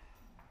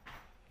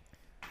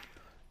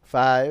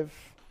 5,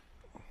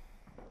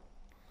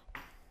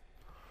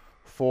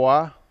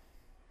 4,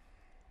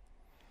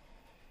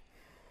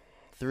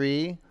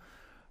 3.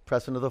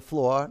 Press into the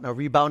floor. Now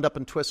rebound up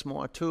and twist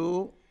more.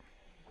 2.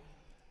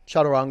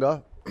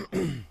 Chaturanga.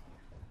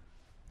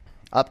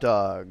 Up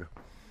dog.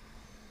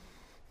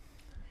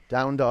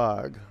 Down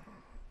dog.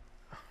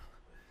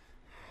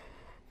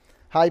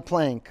 High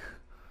plank.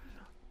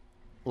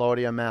 Lower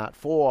to your mat.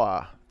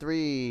 4,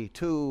 3,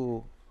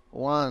 2,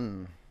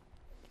 1.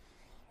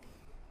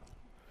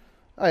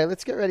 All right,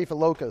 let's get ready for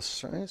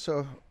locusts. All right,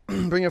 so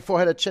bring your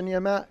forehead at chin to your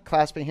mat.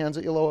 Clasp your hands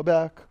at your lower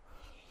back.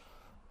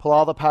 Pull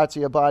all the parts of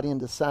your body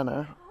into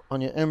center.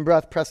 On your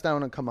in-breath, press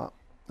down and come up.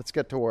 Let's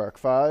get to work.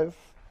 5,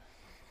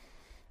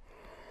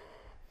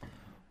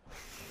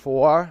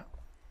 4,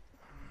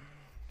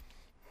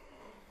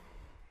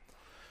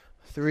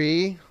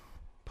 3.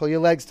 Pull your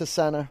legs to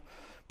center.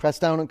 Press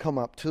down and come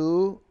up.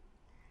 2.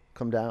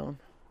 Come down.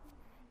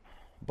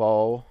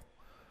 Bow.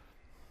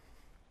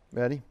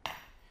 Ready?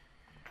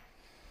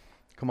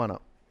 Come on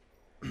up.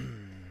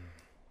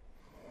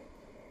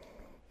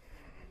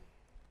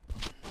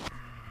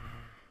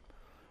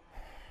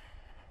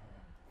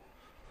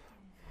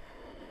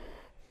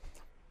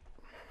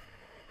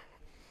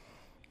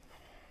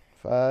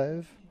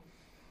 5,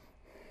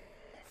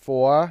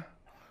 4,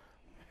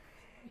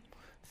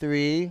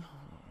 3,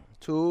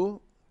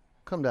 2,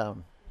 come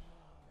down.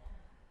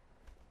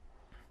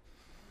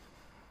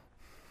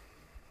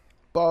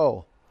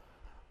 Bow.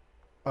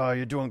 Oh,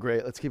 you're doing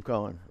great. Let's keep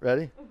going.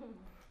 Ready?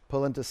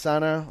 Pull into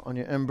center. On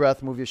your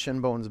in-breath, move your shin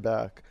bones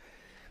back.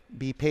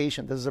 Be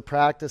patient. This is a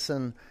practice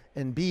in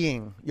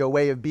being, your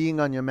way of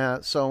being on your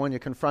mat. So when you're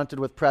confronted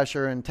with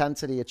pressure,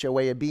 intensity, it's your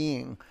way of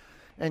being.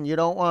 And you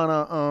don't want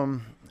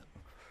to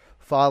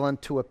fall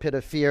into a pit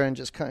of fear and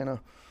just kind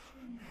of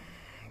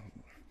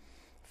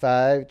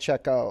 5,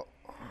 check out.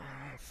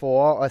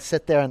 4, or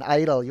sit there and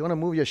idle. You want to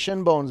move your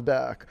shin bones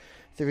back.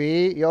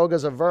 3,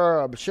 yoga's a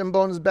verb. Shin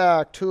bones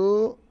back.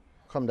 2,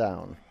 come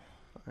down.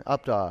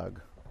 Up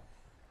dog.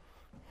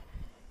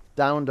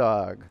 Down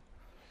dog.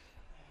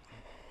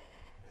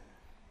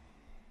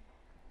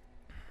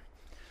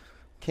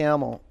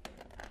 Camel.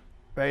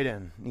 Right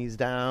in. Knees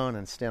down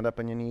and stand up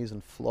on your knees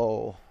and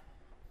flow.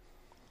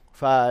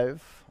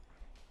 5,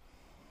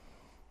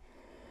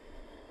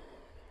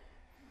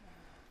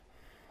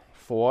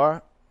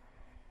 4.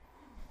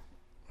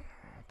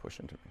 Push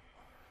into me.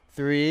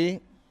 3,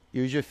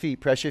 use your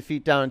feet. Press your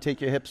feet down and take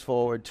your hips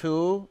forward.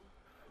 2,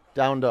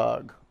 down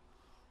dog.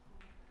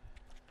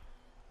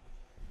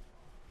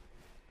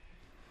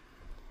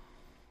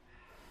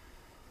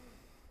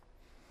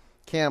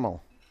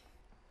 Camel.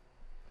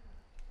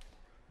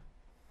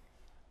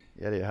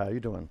 Yeah, how you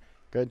doing?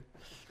 Good.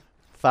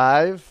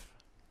 5,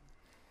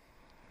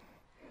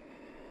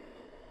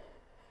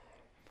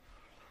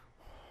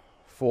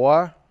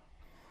 4.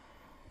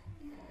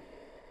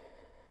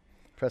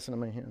 Pressing on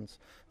my hands.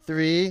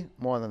 3,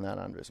 more than that,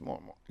 Andres. More.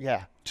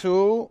 Yeah.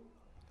 2,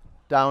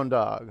 down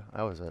dog.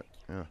 That was it.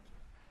 Yeah.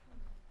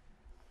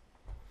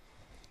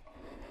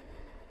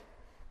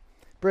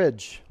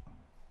 Bridge.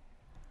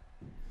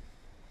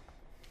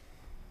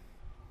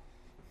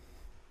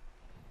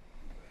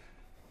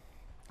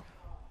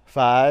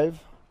 5.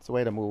 It's a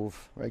way to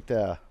move right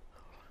there.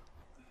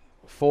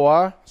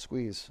 4,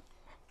 squeeze.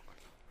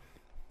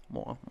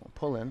 More.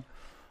 Pull in.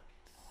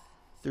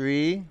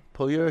 3,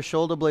 pull your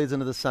shoulder blades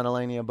into the center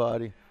line of your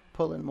body.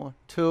 Pull in more.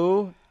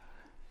 2,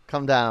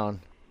 come down.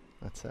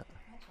 That's it.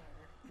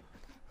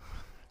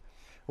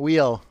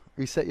 Wheel.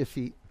 Reset your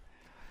feet.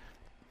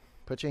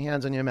 Put your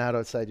hands on your mat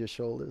outside your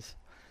shoulders.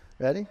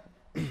 Ready?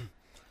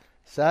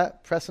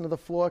 Set. Press into the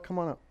floor. Come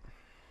on up.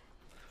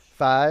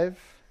 5,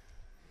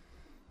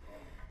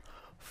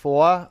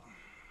 4,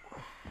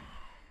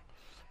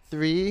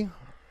 3,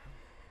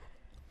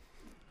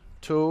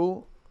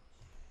 2,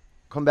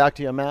 come back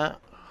to your mat.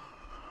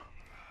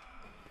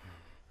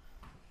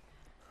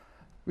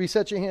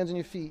 Reset your hands and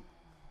your feet.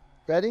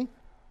 Ready?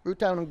 Root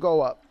down and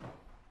go up.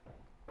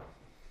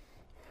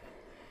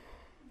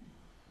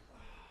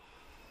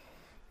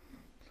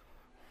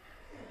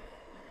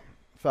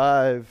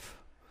 5,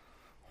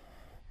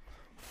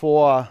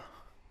 4,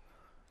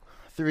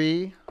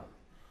 3,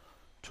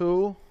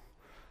 2,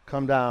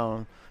 come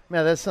down.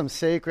 Man, there's some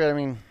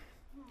sacred,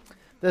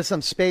 there's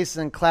some spaces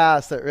in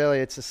class that really,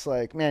 it's just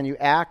like, man, you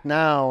act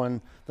now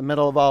in the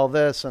middle of all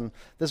this, and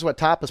this is what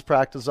tapas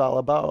practice is all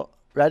about.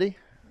 Ready?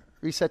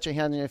 Reset your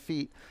hands and your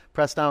feet.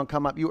 Press down,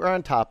 come up. You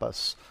earn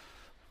tapas.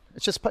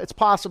 It's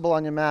possible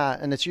on your mat,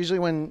 and it's usually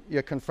when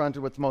you're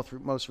confronted with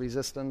most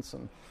resistance,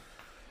 and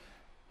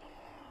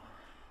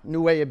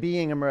new way of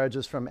being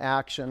emerges from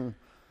action.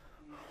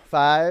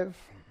 5,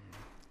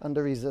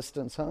 under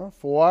resistance,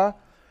 4,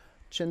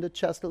 chin to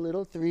chest a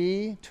little.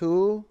 3,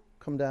 2,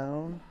 come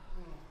down.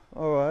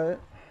 All right.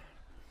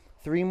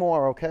 3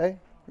 more, okay?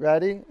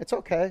 Ready? It's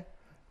okay.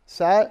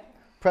 Set,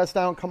 press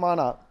down, come on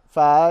up.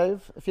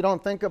 5, if you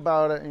don't think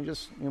about it and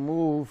you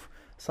move,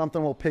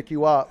 something will pick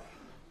you up.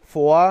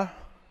 4,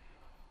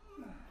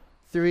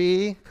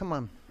 3, come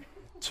on.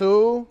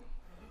 2,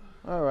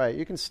 all right,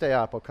 you can stay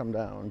up or come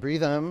down.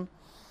 Breathe in,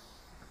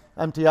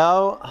 empty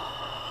out,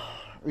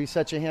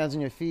 reset your hands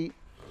and your feet,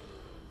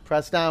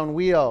 press down,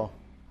 wheel.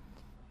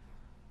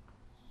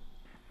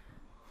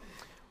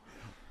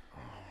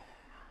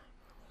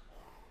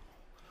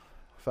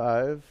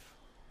 5,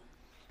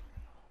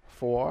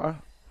 4,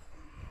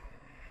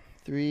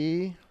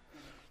 3,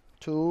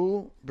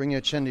 2, bring your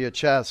chin to your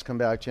chest, come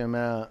back to your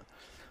mat.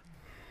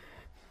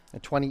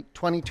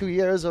 22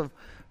 years of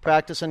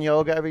practicing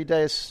yoga every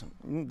day,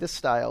 this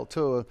style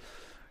too.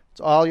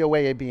 It's all your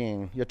way of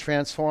being, your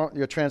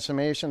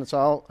transformation. It's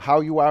all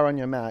how you are on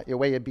your mat, your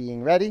way of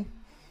being. Ready?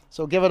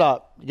 So give it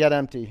up, get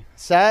empty.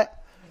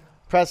 Set,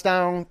 press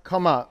down,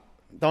 come up.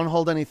 Don't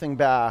hold anything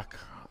back.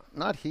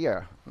 Not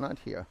here.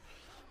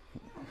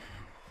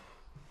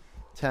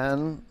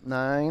 10,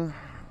 9,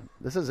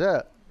 this is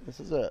it.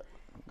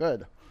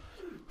 Good.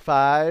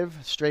 5,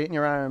 straighten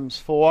your arms.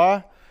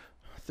 4,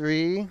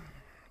 3,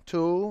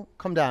 2,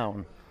 come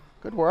down.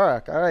 Good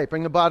work. All right,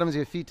 bring the bottoms of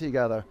your feet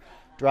together.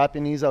 Drop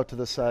your knees out to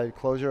the side.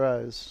 Close your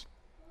eyes.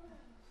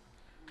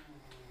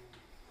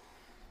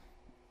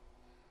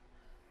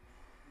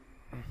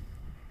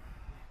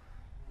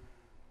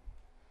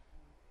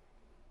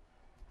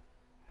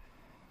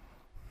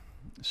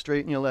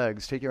 Straighten your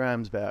legs. Take your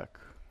arms back.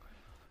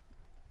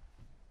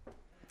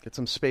 Get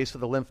some space for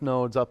the lymph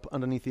nodes up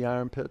underneath the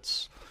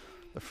armpits,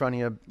 the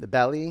front of the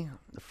belly,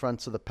 the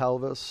fronts of the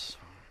pelvis.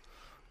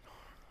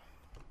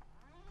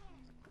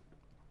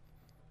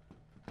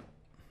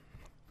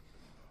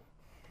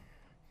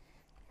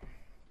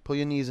 Pull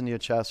your knees into your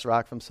chest,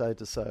 rock from side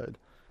to side.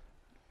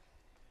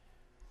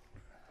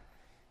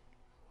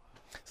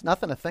 It's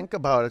nothing to think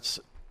about. It's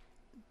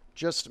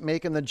just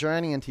making the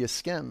journey into your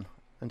skin,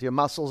 into your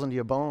muscles, into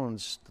your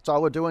bones. That's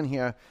all we're doing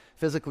here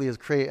physically, is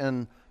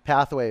creating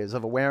pathways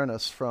of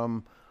awareness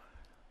from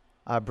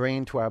our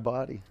brain to our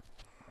body.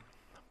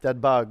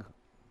 Dead bug.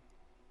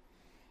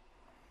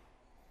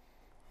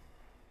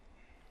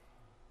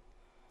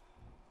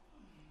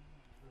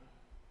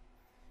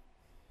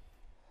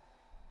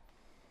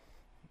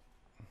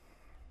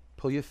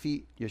 Pull your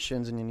feet, your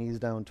shins and your knees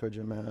down towards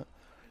your mat.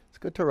 It's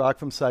good to rock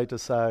from side to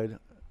side.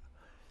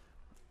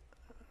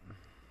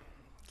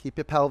 Keep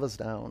your pelvis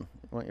down.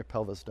 You want your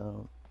pelvis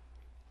down.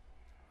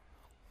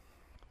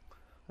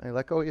 Right,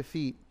 let go of your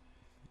feet.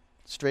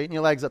 Straighten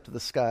your legs up to the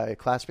sky.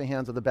 Clasp your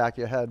hands at the back of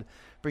your head.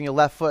 Bring your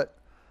left foot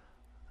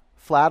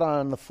flat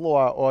on the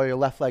floor, or your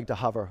left leg to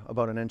hover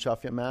about an inch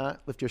off your mat.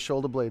 Lift your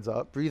shoulder blades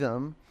up. Breathe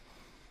in.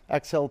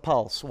 Exhale,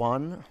 pulse.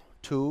 1,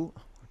 2,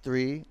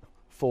 3,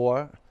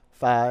 4,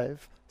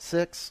 5,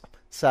 6,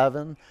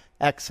 7.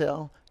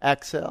 Exhale,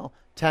 exhale.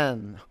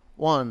 10.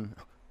 1,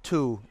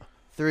 2,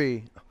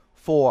 3,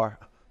 4,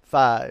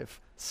 5,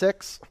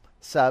 6,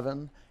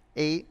 7,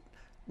 8,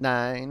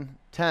 9,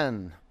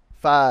 10.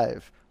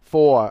 5,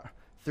 4,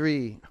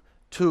 3,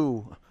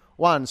 2,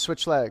 1.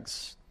 Switch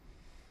legs.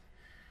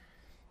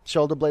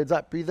 Shoulder blades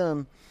up. Breathe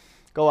in.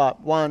 Go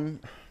up. 1,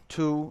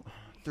 2,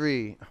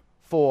 3,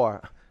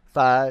 4,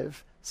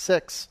 5,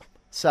 6,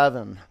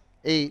 7,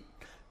 8,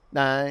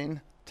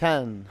 9,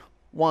 10.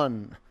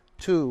 1,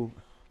 2,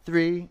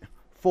 3,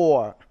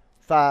 4,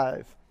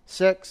 5,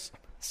 6,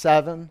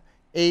 7,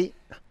 8,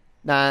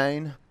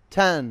 9,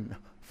 10.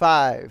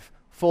 5,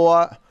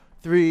 4,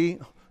 3,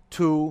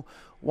 2,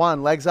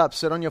 1. Legs up.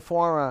 Sit on your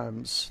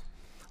forearms.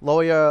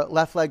 Lower your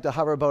left leg to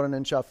hover about an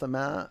inch off the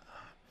mat.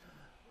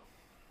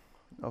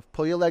 Now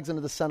pull your legs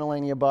into the center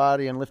line of your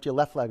body and lift your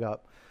left leg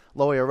up.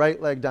 Lower your right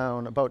leg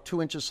down about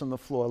 2 inches from the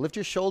floor. Lift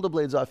your shoulder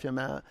blades off your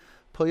mat.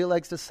 Pull your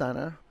legs to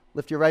center.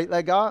 Lift your right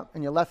leg up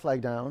and your left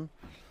leg down.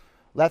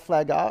 Left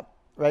leg up,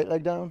 right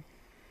leg down.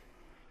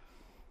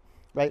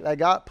 Right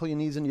leg up. Pull your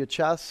knees into your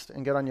chest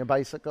and get on your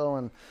bicycle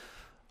and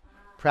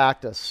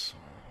practice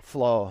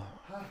flow.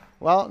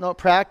 Well, no,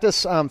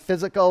 practice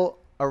physical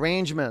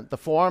arrangement. The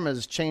form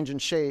is changing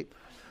shape,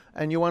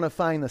 and you want to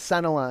find the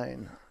center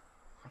line.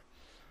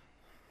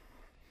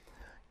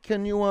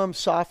 Can you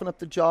soften up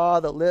the jaw,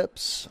 the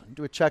lips?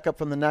 Do a checkup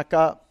from the neck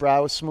up,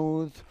 brow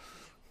smooth.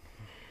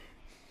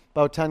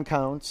 About 10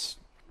 counts.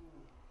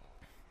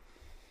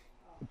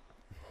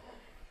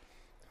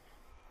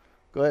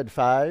 Good.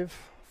 5,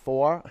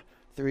 4,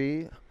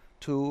 3,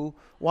 2,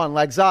 1.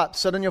 Legs up.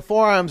 Sit on your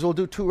forearms. We'll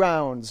do 2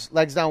 rounds.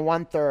 Legs down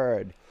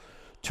 1/3.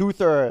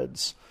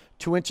 2/3.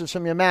 2 inches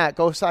from your mat.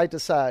 Go side to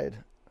side.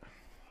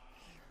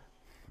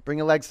 Bring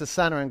your legs to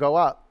center and go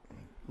up.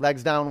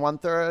 Legs down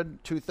 1/3,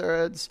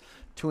 2/3,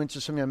 2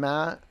 inches from your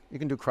mat. You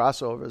can do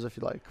crossovers if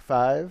you like.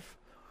 5,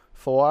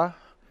 4,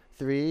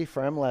 3,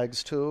 firm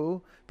legs.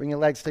 2, bring your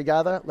legs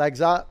together,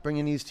 legs up, bring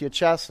your knees to your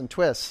chest and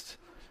twist.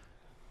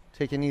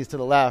 Take your knees to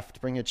the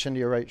left, bring your chin to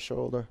your right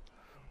shoulder.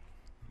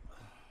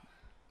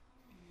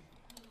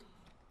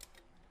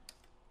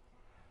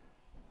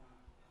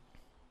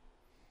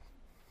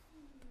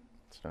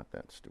 It's not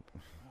that stupid.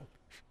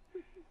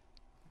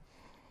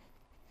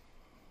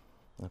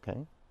 Okay.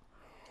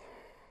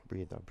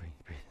 Breathe out, breathe.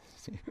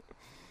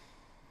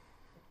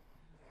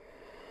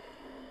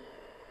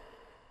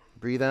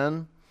 Breathe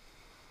in.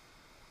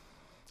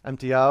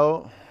 Empty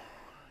out.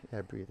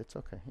 Yeah, breathe. It's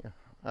okay. Yeah.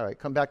 All right.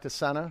 Come back to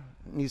center.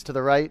 Knees to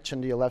the right,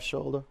 chin to your left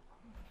shoulder.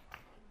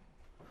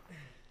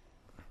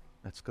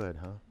 That's good,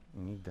 huh?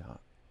 You need that.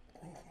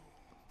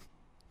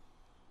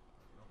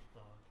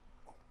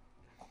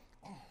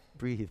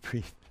 Breathe.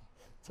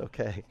 It's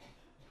okay.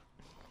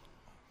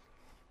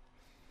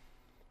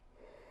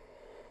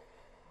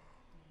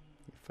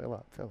 Fill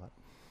up.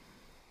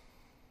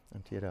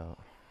 Empty it out.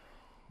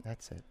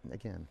 That's it.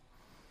 Again.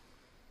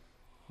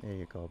 There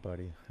you go,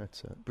 buddy.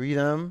 That's it. Breathe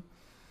in.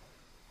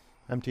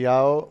 Empty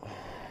out.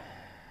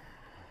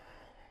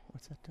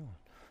 What's that doing?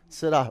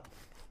 Sit up.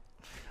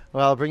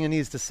 Well, bring your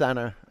knees to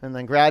center. And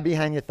then grab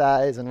behind your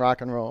thighs and rock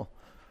and roll.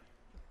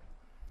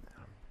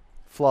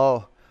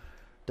 Flow.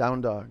 Down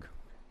dog.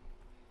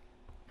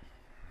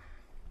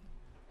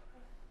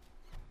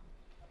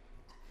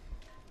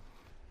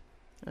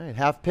 All right,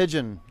 half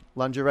pigeon.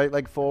 Lunge your right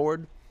leg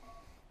forward.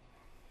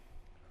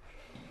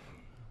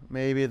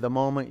 Maybe the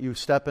moment you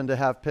step into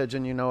half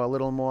pigeon, you feel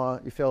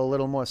a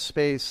little more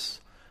space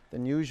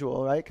than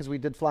usual, right? Because we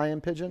did flying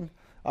pigeon.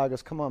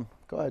 August, come on.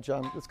 Go ahead,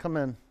 John. Let's come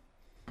in.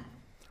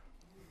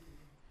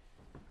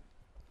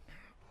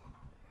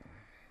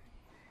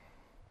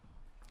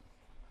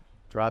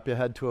 Drop your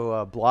head to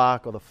a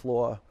block or the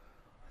floor.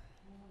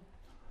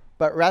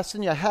 But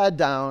resting your head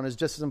down is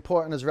just as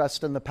important as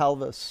resting the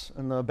pelvis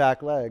and the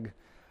back leg.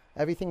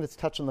 Everything that's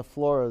touching the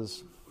floor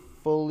is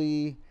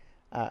fully,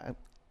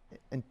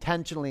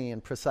 intentionally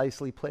and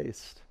precisely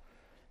placed.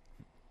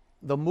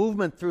 The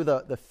movement through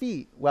the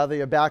feet, whether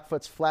your back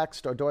foot's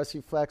flexed or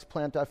dorsiflexed,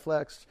 plantar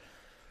flexed,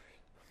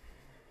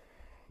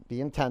 be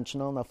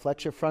intentional. Now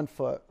flex your front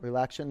foot,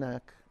 relax your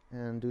neck,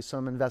 and do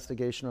some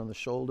investigation on the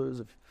shoulders.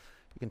 If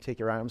you can take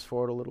your arms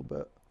forward a little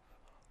bit.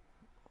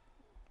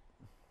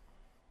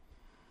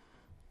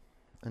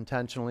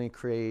 Intentionally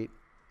create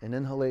an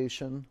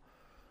inhalation,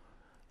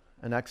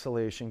 an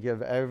exhalation.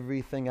 Give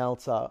everything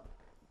else up.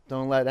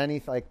 Don't let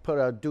anything, put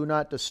a do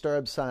not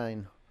disturb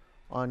sign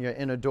on your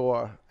inner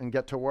door and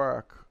get to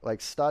work,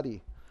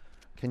 study.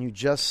 Can you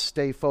just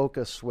stay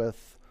focused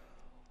with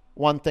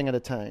one thing at a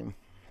time?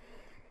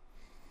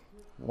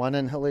 One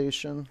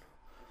inhalation,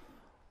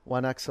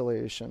 one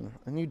exhalation.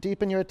 And you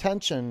deepen your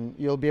attention,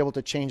 you'll be able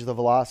to change the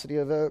velocity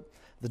of it,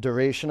 the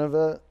duration of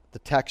it, the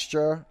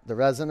texture, the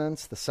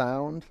resonance, the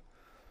sound.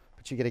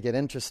 But you got to get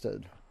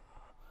interested.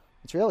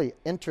 It's really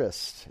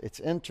interest.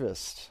 It's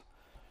interest.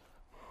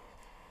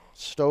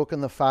 Stoking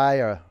the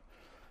fire.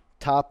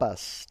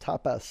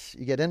 Tapas.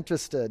 You get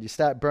interested. You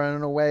start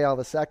burning away all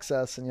this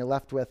excess and you're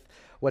left with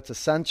what's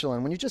essential.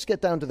 And when you just get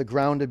down to the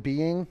grounded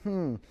being,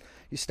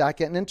 you start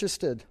getting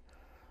interested.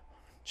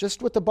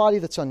 Just with the body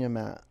that's on your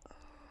mat.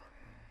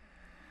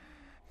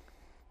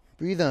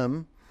 Breathe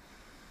in.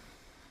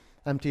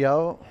 Empty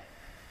out.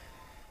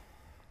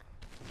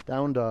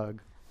 Down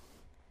dog.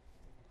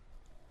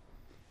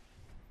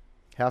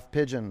 Half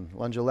pigeon.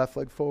 Lunge your left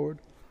leg forward.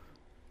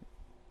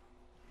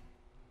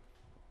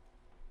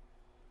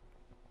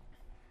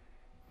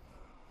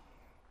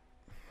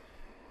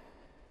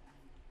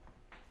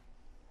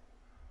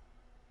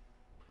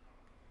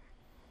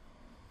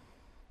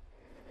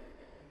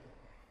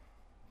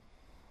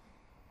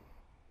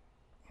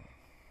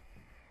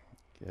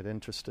 Get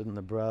interested in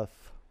the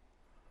breath.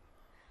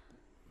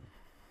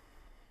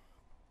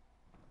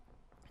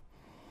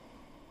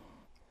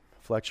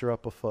 Flex your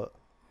upper foot.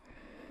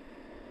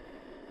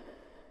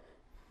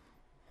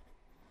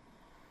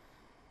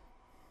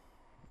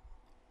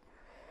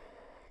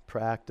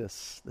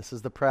 Practice. This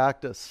is the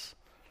practice.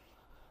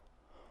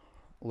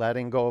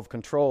 Letting go of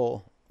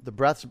control. The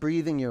breath's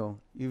breathing you.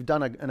 You've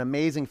done an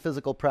amazing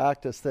physical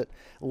practice that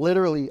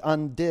literally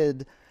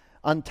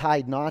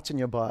untied knots in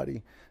your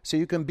body. So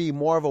you can be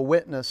more of a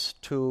witness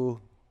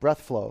to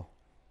breath flow.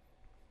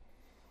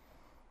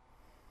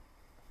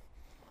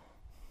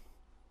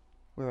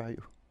 Where are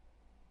you?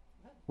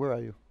 Where are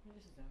you?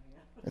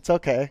 It's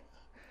okay.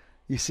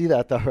 You see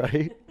that though,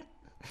 right?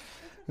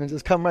 And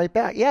just come right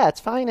back. Yeah, it's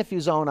fine if you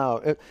zone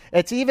out.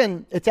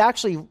 It's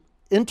actually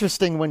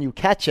interesting when you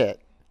catch it.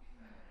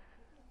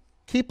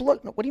 Keep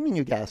looking. What do you mean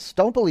you guess?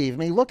 Don't believe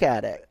me. Look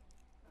at it.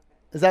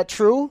 Is that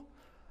true?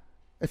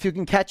 If you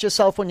can catch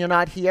yourself when you're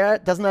not here,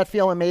 doesn't that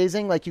feel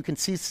amazing? Like you can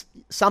see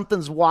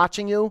something's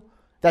watching you?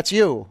 That's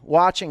you,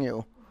 watching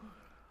you.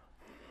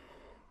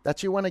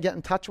 That's you want to get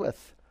in touch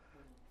with.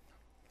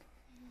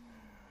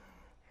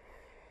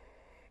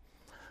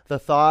 The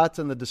thoughts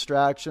and the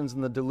distractions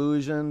and the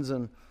delusions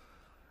and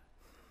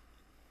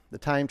the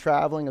time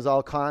traveling is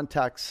all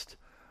context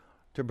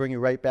to bring you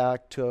right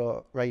back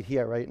to right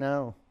here, right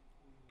now.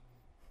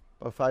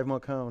 About 5 more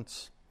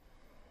counts.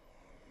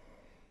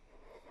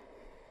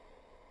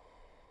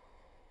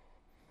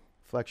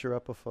 Flex your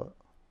upper foot.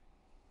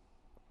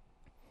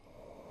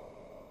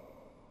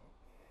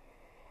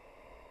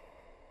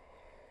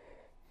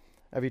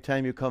 Every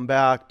time you come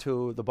back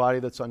to the body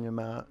that's on your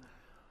mat,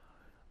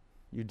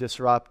 you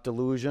disrupt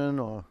delusion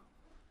or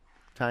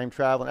time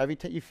travel. Every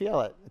time you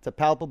feel it, it's a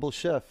palpable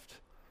shift.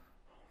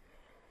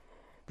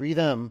 Breathe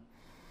in.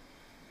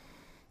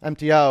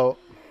 Empty out.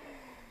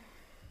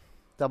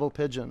 Double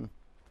pigeon.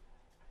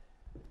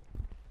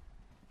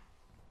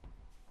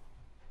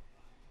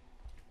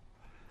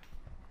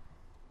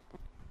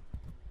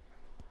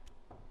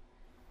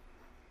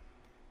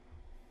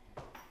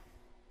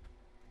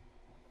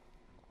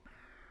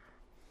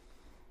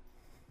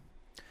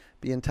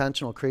 Be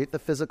intentional. Create the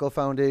physical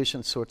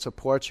foundation so it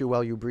supports you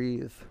while you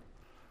breathe.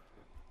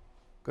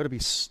 Got to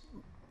be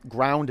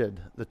grounded.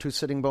 The 2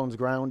 sitting bones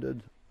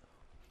grounded.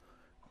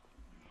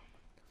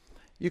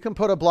 You can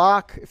put a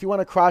block if you want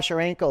to cross your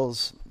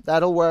ankles.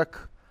 That'll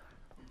work.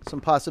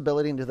 Some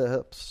possibility into the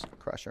hips.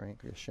 Cross your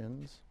ankle, your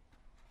shins.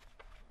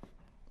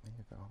 There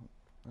you go.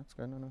 That's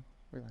good. No.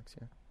 Relax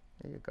here.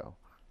 There you go.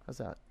 How's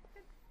that?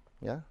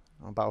 Yeah?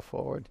 I'll bow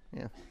forward.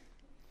 Yeah.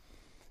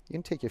 You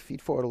can take your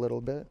feet forward a little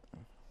bit.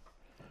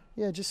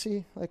 Yeah, just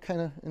see, like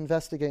kind of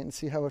investigate and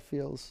see how it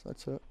feels.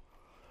 That's it.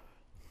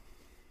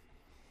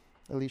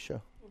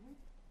 Alicia,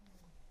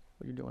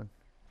 what are you doing?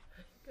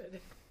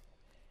 Good.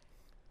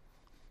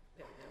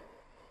 Okay.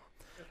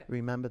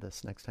 Remember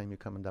this next time you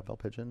come in double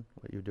pigeon,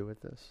 what you do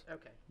with this.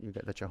 Okay. You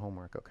get that's your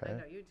homework, okay? I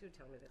know, you do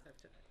tell me this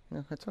after.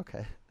 No, that's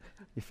okay.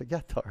 You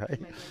forget though, right?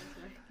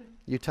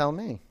 You tell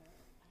me.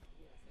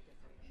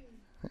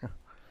 Yeah.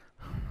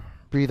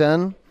 Breathe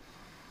in.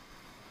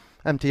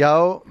 Empty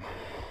out.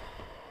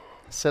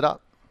 Sit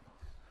up.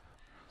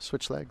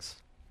 Switch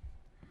legs.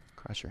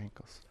 Cross your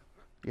ankles.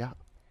 Yeah.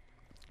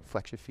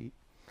 Flex your feet.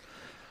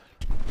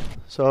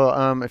 So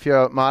if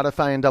you're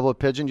modifying double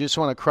pigeon, you just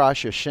want to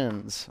cross your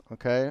shins,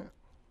 okay?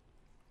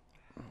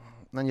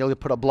 Then you'll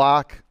put a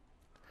block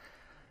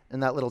in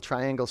that little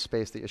triangle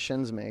space that your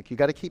shins make. You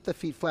got to keep the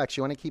feet flexed.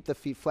 You want to keep the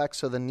feet flexed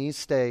so the knees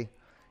stay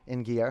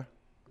in gear.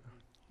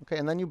 Okay,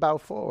 and then you bow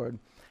forward.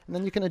 And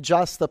then you can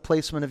adjust the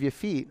placement of your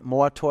feet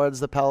more towards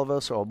the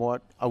pelvis or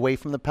more away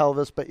from the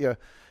pelvis, but you're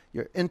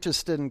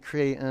interested in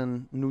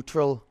creating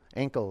neutral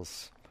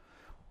ankles.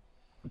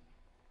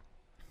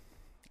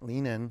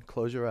 Lean in,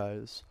 close your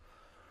eyes.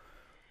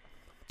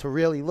 To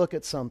really look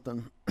at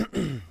something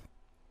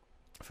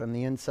from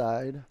the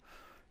inside,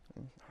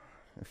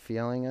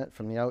 feeling it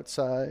from the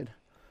outside,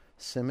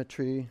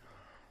 symmetry.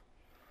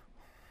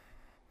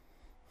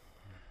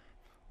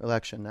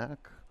 Relax your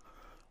neck.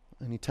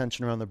 Any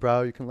tension around the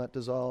brow you can let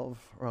dissolve,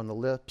 around the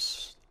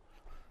lips.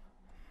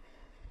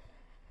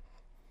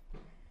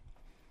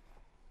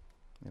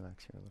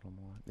 Relax here a little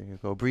more. There you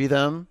go. Breathe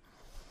in.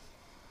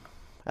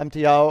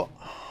 Empty out.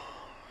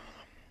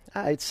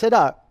 All right, sit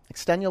up.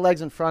 Extend your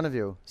legs in front of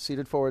you.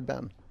 Seated forward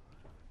bend.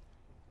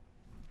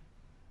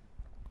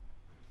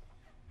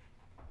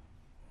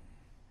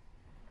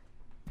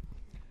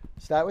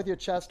 Start with your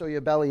chest or your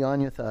belly on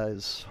your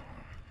thighs.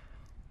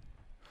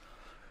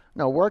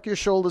 Now work your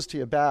shoulders to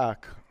your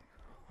back.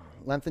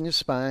 Lengthen your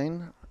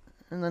spine.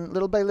 And then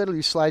little by little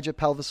you slide your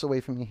pelvis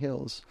away from your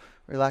heels.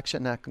 Relax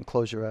your neck and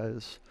close your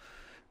eyes.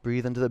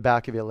 Breathe into the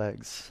back of your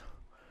legs.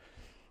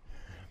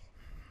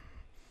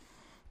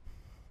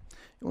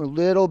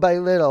 Little by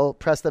little,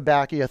 press the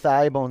back of your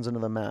thigh bones into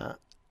the mat.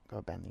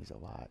 Go bend these a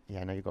lot.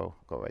 Yeah, now you go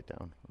right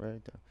down.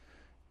 Right down.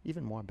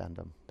 Even more, bend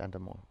them. Bend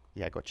them more.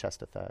 Yeah, go chest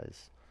to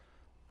thighs.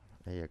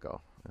 There you go.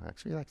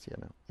 Relax here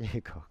now. There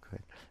you go.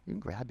 Good. You can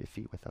grab your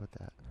feet without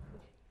that.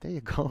 There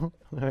you go.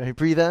 All right,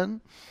 breathe in.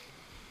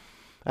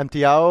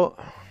 Empty out.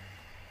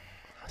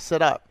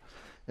 Sit up.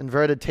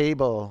 Inverted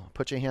table.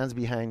 Put your hands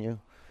behind you.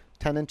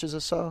 10 inches or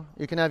so.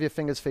 You can have your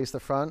fingers face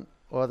the front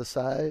or the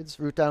sides.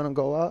 Root down and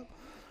go up.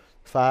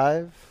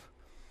 5,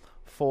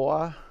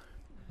 4,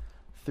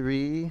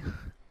 3,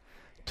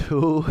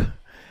 2,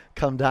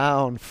 come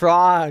down.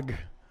 Frog.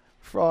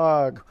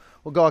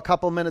 We'll go a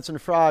couple minutes in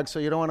frog, so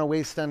you don't want to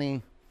waste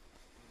any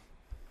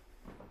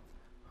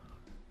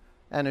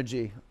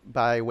energy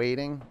by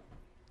waiting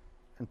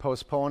and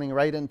postponing.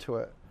 Right into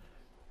it.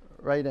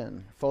 Right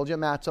in. Fold your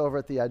mats over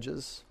at the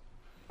edges.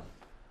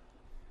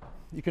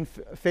 You can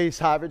face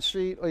Harvard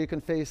Street, or you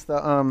can face the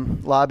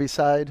lobby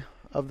side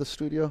of the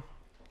studio.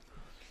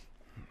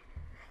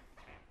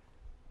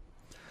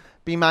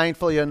 Be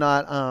mindful you're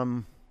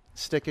not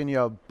sticking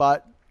your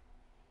butt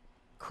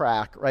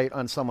crack right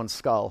on someone's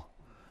skull.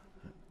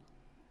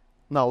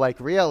 No, like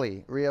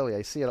really,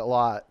 I see it a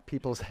lot.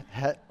 People's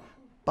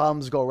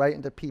bums go right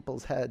into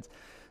people's heads.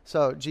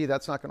 So,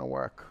 that's not going to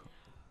work.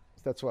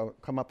 That's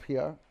what, come up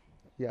here.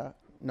 Yeah.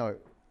 No,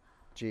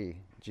 G,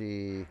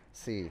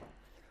 C.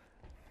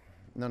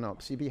 No.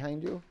 See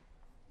behind you?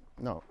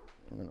 No.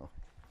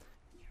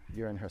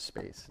 You're in her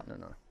space. No.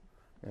 You're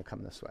going to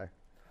come this way.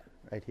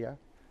 Right here.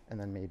 And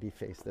then maybe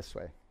face this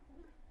way.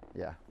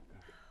 Yeah.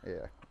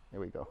 Here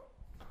we go.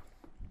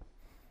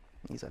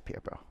 Knees up here,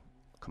 bro.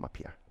 Come up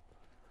here.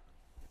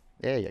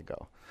 There you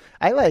go.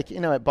 I like,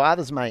 it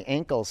bothers my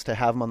ankles to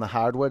have them on the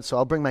hardwood, so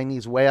I'll bring my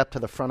knees way up to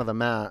the front of the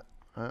mat.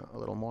 A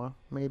little more,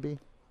 maybe.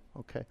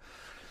 Okay.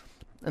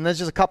 And there's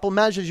just a couple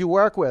measures you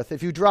work with.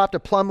 If you dropped a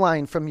plumb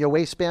line from your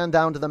waistband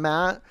down to the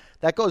mat,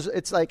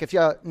 it's like if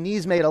your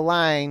knees made a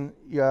line,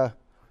 you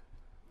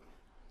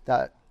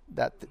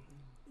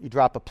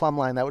drop a plumb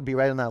line, that would be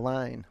right on that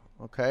line.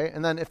 Okay?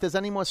 And then if there's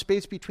any more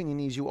space between your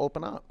knees, you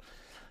open up.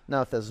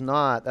 Now, if there's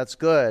not, that's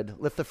good.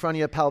 Lift the front of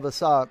your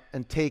pelvis up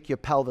and take your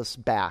pelvis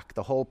back,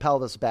 the whole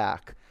pelvis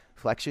back.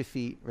 Flex your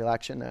feet,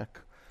 relax your neck.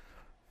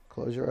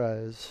 Close your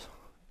eyes.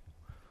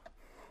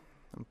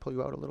 And pull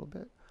you out a little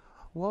bit.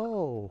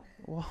 Whoa.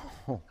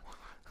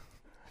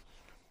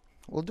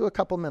 We'll do a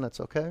couple minutes,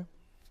 okay?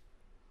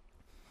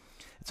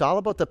 It's all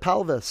about the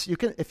pelvis.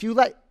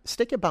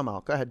 Stick your bum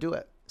out. Go ahead, do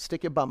it.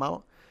 Stick your bum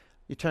out.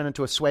 You turn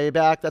into a sway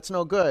back. That's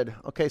no good.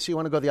 Okay, so you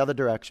want to go the other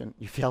direction.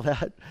 You feel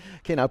that?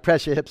 Okay, now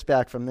press your hips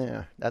back from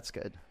there. That's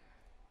good.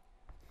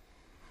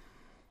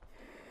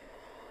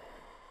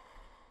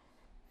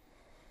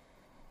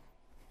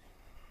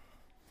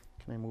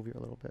 Can I move you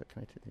a little bit?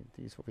 Can I take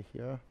these over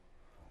here?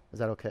 Is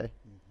that okay?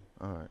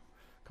 Mm-hmm. All right.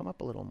 Come up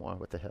a little more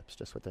with the hips,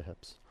 just with the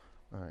hips.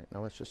 All right,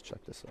 now let's just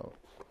check this out.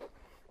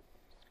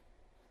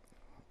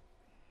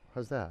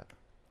 How's that?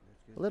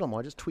 A little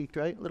more, just tweaked,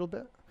 right? A little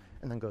bit.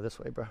 And then go this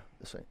way, bro.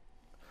 This way.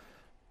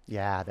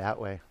 Yeah, that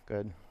way.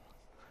 Good.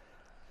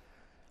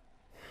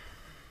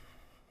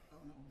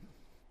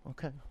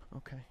 Okay.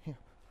 Here.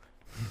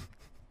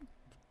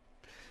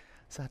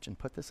 Sachin,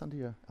 put this under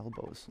your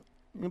elbows.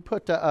 You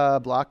put a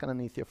block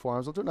underneath your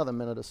forearms. We'll do another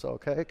minute or so,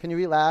 okay? Can you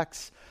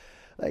relax?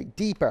 Like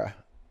deeper.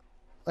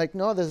 Like,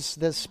 no,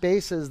 there's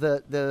spaces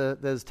that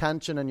there's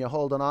tension and you're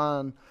holding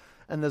on,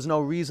 and there's no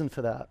reason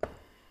for that.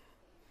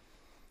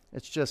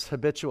 It's just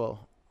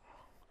habitual.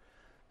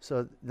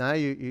 So now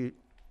you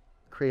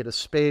create a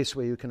space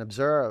where you can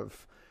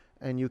observe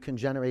and you can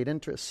generate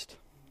interest.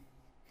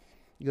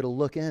 You got to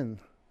look in.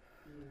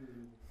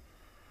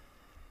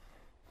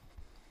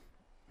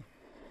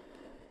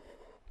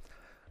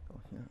 Oh,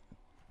 yeah.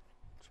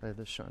 Try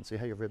this, Sean. See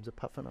how your ribs are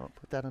puffing out?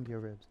 Put that under your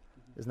ribs.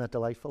 Isn't that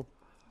delightful?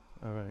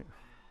 All right.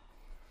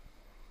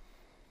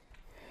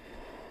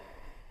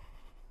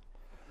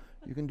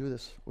 You can do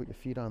this with your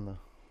feet on the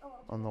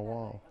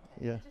wall.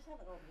 Yeah.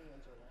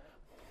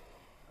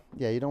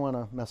 Yeah, you don't want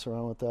to mess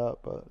around with that,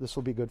 but this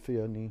will be good for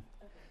your knee.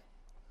 Okay.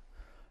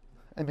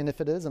 I mean,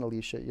 if it is an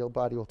Alicia, your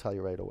body will tell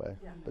you right away.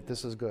 Yeah. But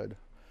this is good.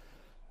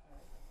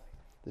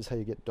 This is how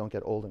you don't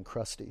get old and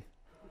crusty.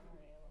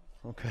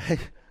 Okay?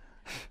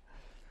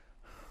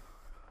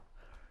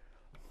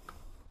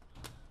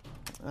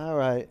 All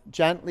right.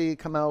 Gently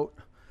come out.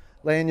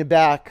 Lay on your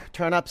back.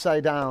 Turn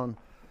upside down.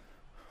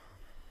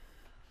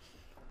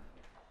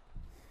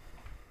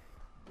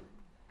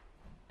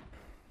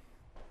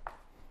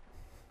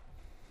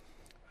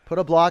 Put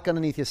a block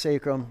underneath your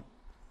sacrum.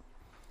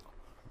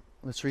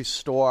 Let's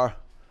restore.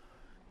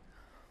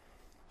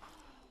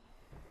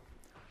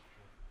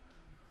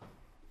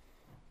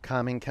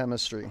 Calming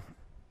chemistry.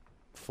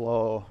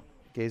 Flow.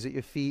 Gaze at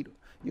your feet.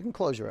 You can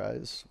close your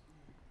eyes.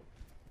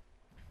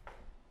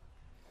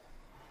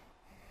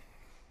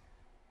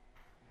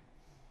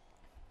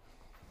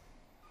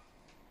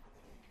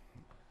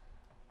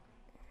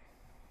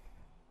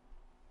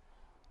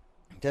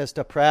 Just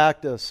a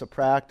practice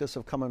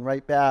of coming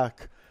right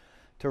back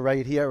to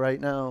right here,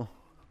 right now.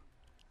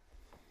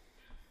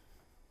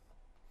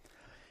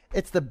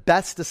 It's the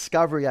best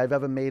discovery I've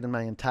ever made in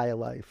my entire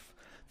life.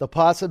 The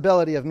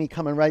possibility of me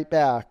coming right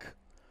back,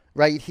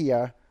 right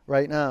here,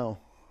 right now.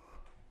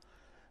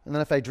 And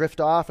then if I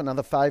drift off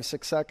another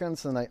 5-6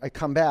 seconds and I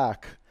come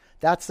back,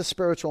 that's the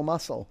spiritual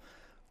muscle.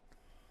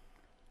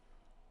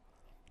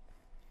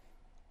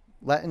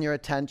 Letting your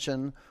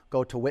attention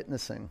go to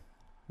witnessing,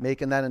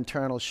 making that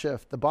internal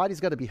shift. The body's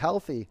got to be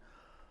healthy,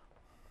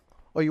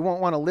 or you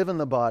won't want to live in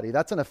the body.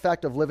 That's an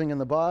effect of living in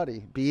the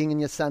body. Being in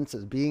your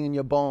senses, being in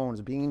your bones,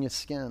 being in your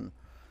skin.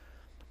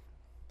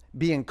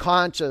 Being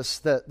conscious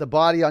that the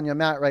body on your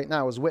mat right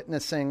now is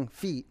witnessing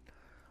feet,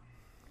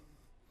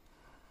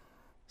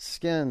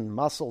 skin,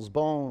 muscles,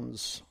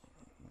 bones.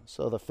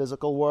 So the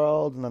physical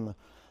world, and then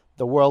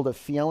the world of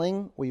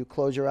feeling, where you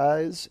close your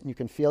eyes and you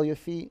can feel your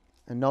feet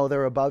and know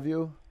they're above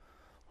you.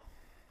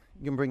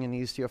 You can bring your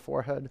knees to your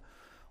forehead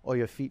or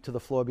your feet to the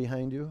floor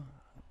behind you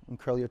and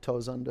curl your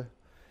toes under.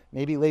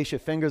 Maybe lace your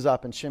fingers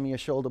up and shimmy your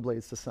shoulder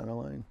blades to center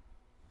line.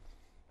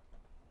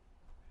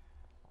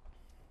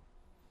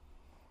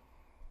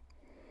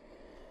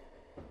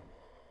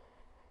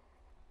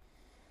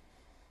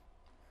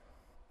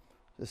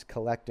 Just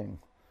collecting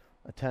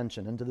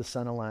attention into the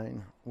center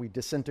line. We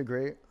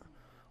disintegrate.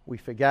 We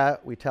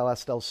forget. We tell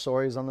ourselves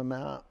stories on the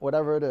mat.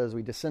 Whatever it is,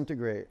 we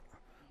disintegrate.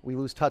 We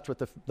lose touch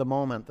with the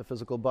moment, the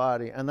physical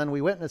body. And then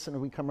we witness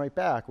and we come right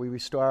back. We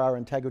restore our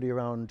integrity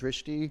around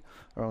drishti,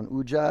 around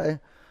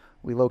ujjayi.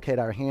 We locate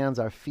our hands,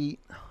 our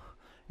feet.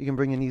 You can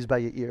bring your knees by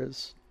your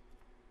ears.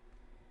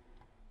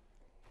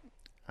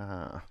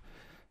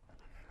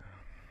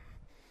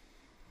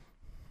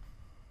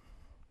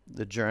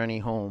 the journey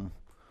home.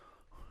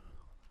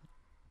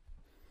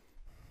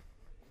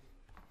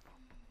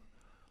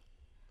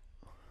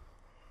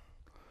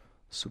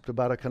 Supta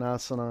Baddha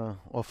Konasana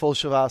or full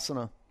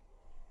Shavasana.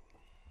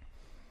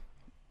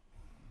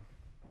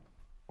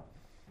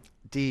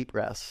 Deep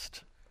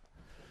rest.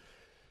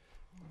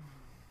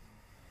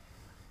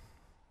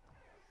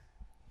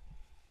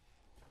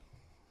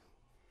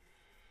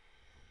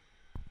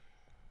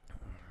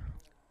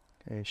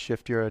 Okay,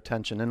 shift your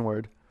attention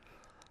inward.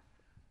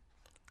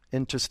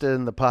 Interested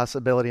in the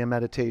possibility of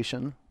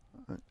meditation.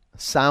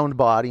 Sound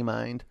body,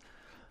 mind.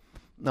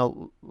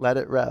 Now let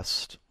it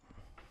rest.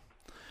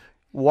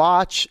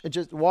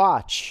 Just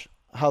watch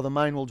how the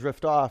mind will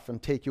drift off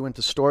and take you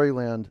into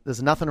storyland.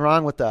 There's nothing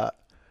wrong with that.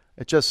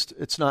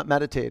 It's not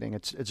meditating.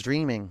 It's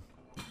dreaming.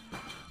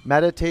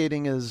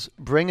 Meditating is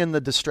bringing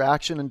the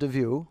distraction into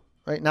view.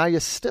 Right now you're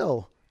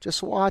still.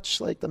 Just watch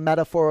like the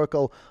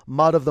metaphorical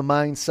mud of the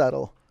mind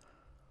settle.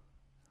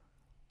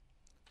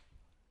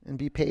 And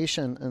be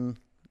patient, and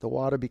the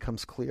water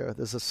becomes clear.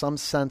 There's some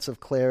sense of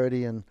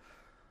clarity and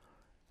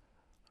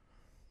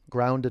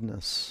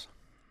groundedness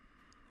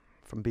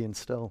from being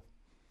still.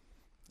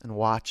 And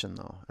watching,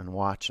 though, and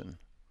watching.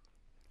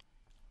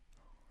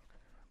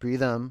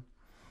 Breathe in.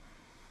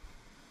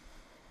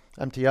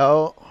 Empty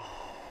out.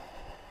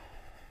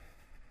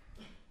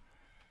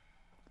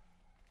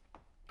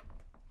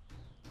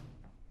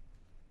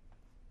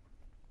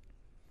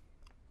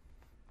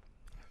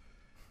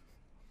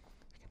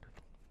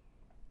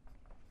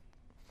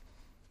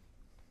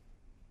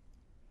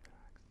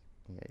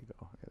 There you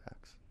go.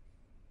 Relax.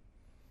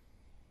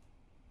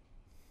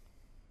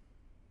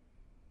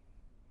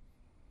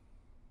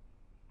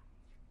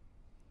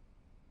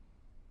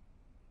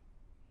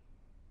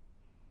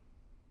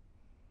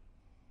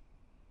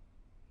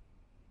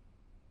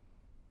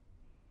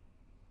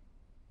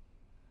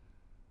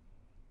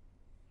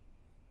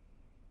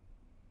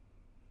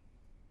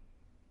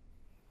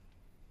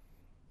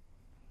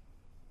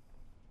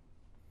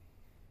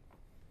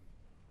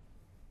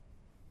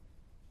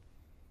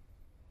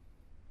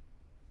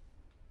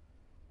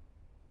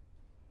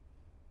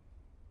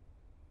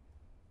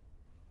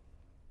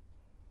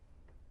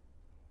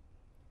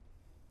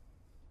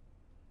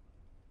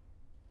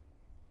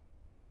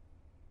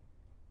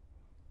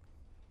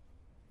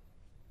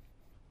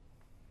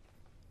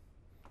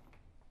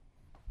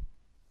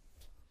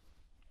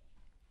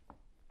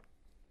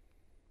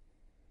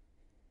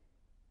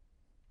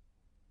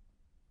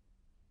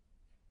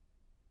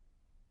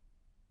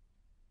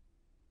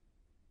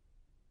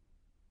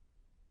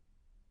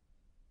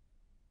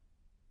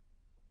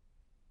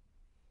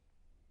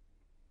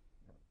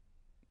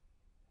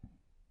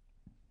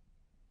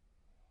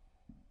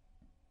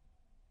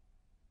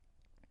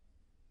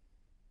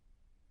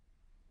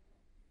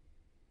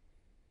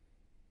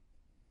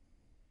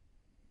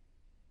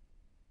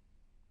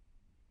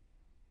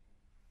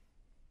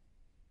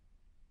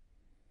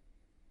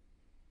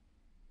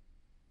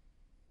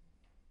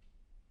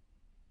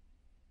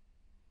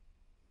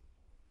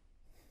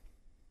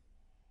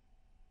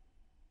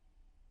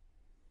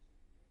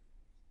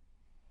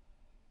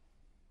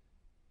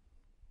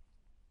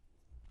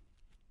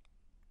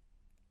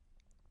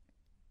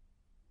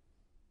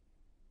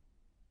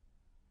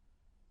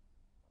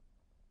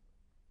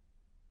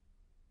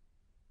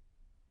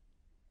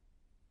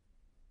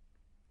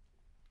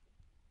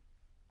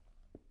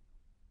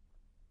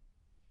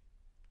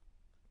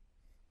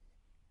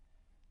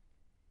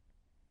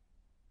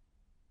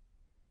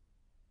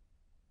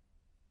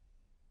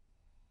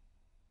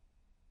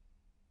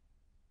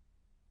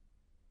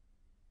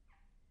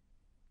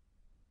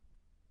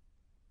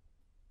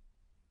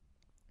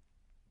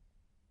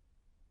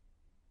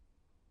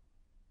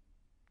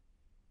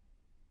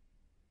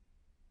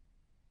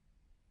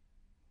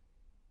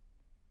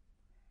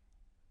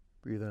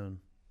 Breathe in.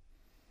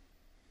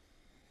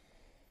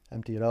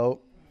 Empty it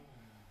out.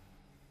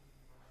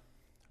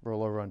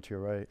 Roll over onto your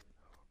right.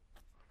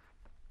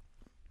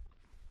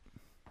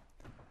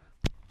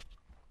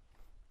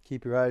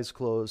 Keep your eyes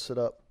closed. Sit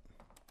up.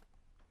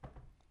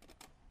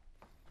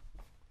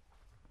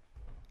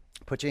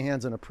 Put your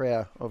hands in a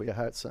prayer over your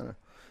heart center.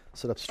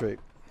 Sit up straight.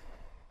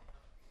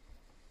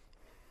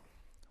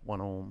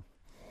 One Om.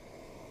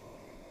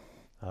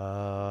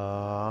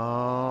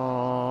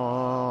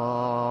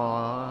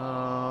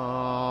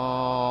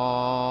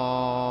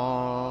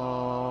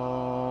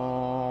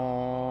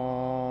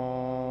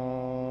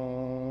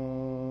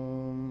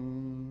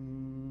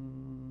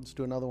 Let's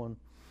do another one.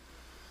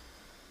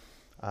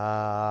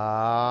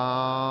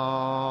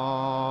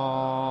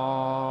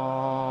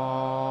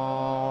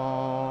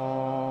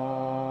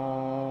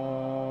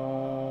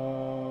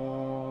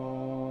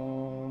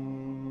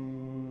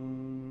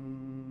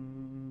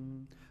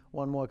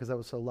 One more, because that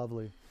was so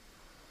lovely.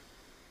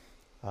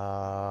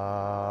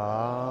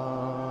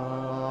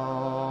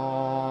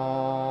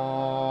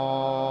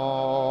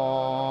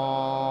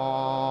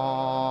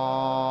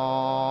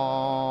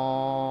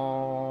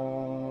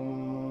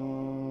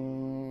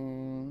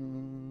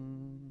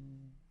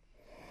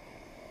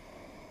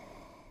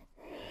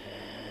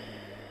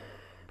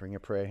 Bring your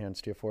your prayer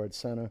hands to your forehead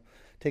center.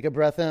 Take a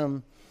breath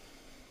in.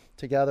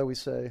 Together we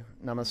say,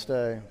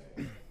 Namaste.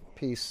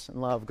 Peace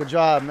and love. Good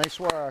job. Nice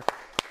work.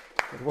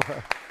 Good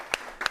work.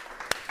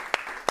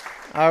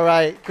 All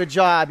right. Good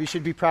job. You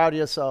should be proud of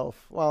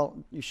yourself. Well,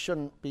 you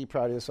shouldn't be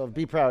proud of yourself.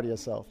 Be proud of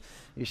yourself.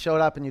 You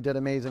showed up and you did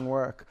amazing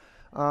work.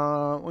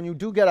 When you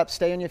do get up,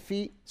 stay on your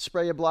feet.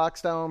 Spray your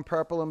blocks down,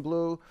 purple and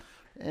blue.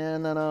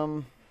 And then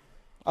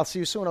I'll see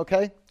you soon,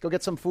 okay? Go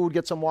get some food,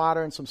 get some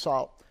water, and some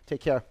salt.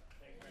 Take care.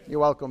 You're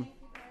welcome.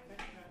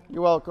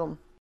 You're welcome.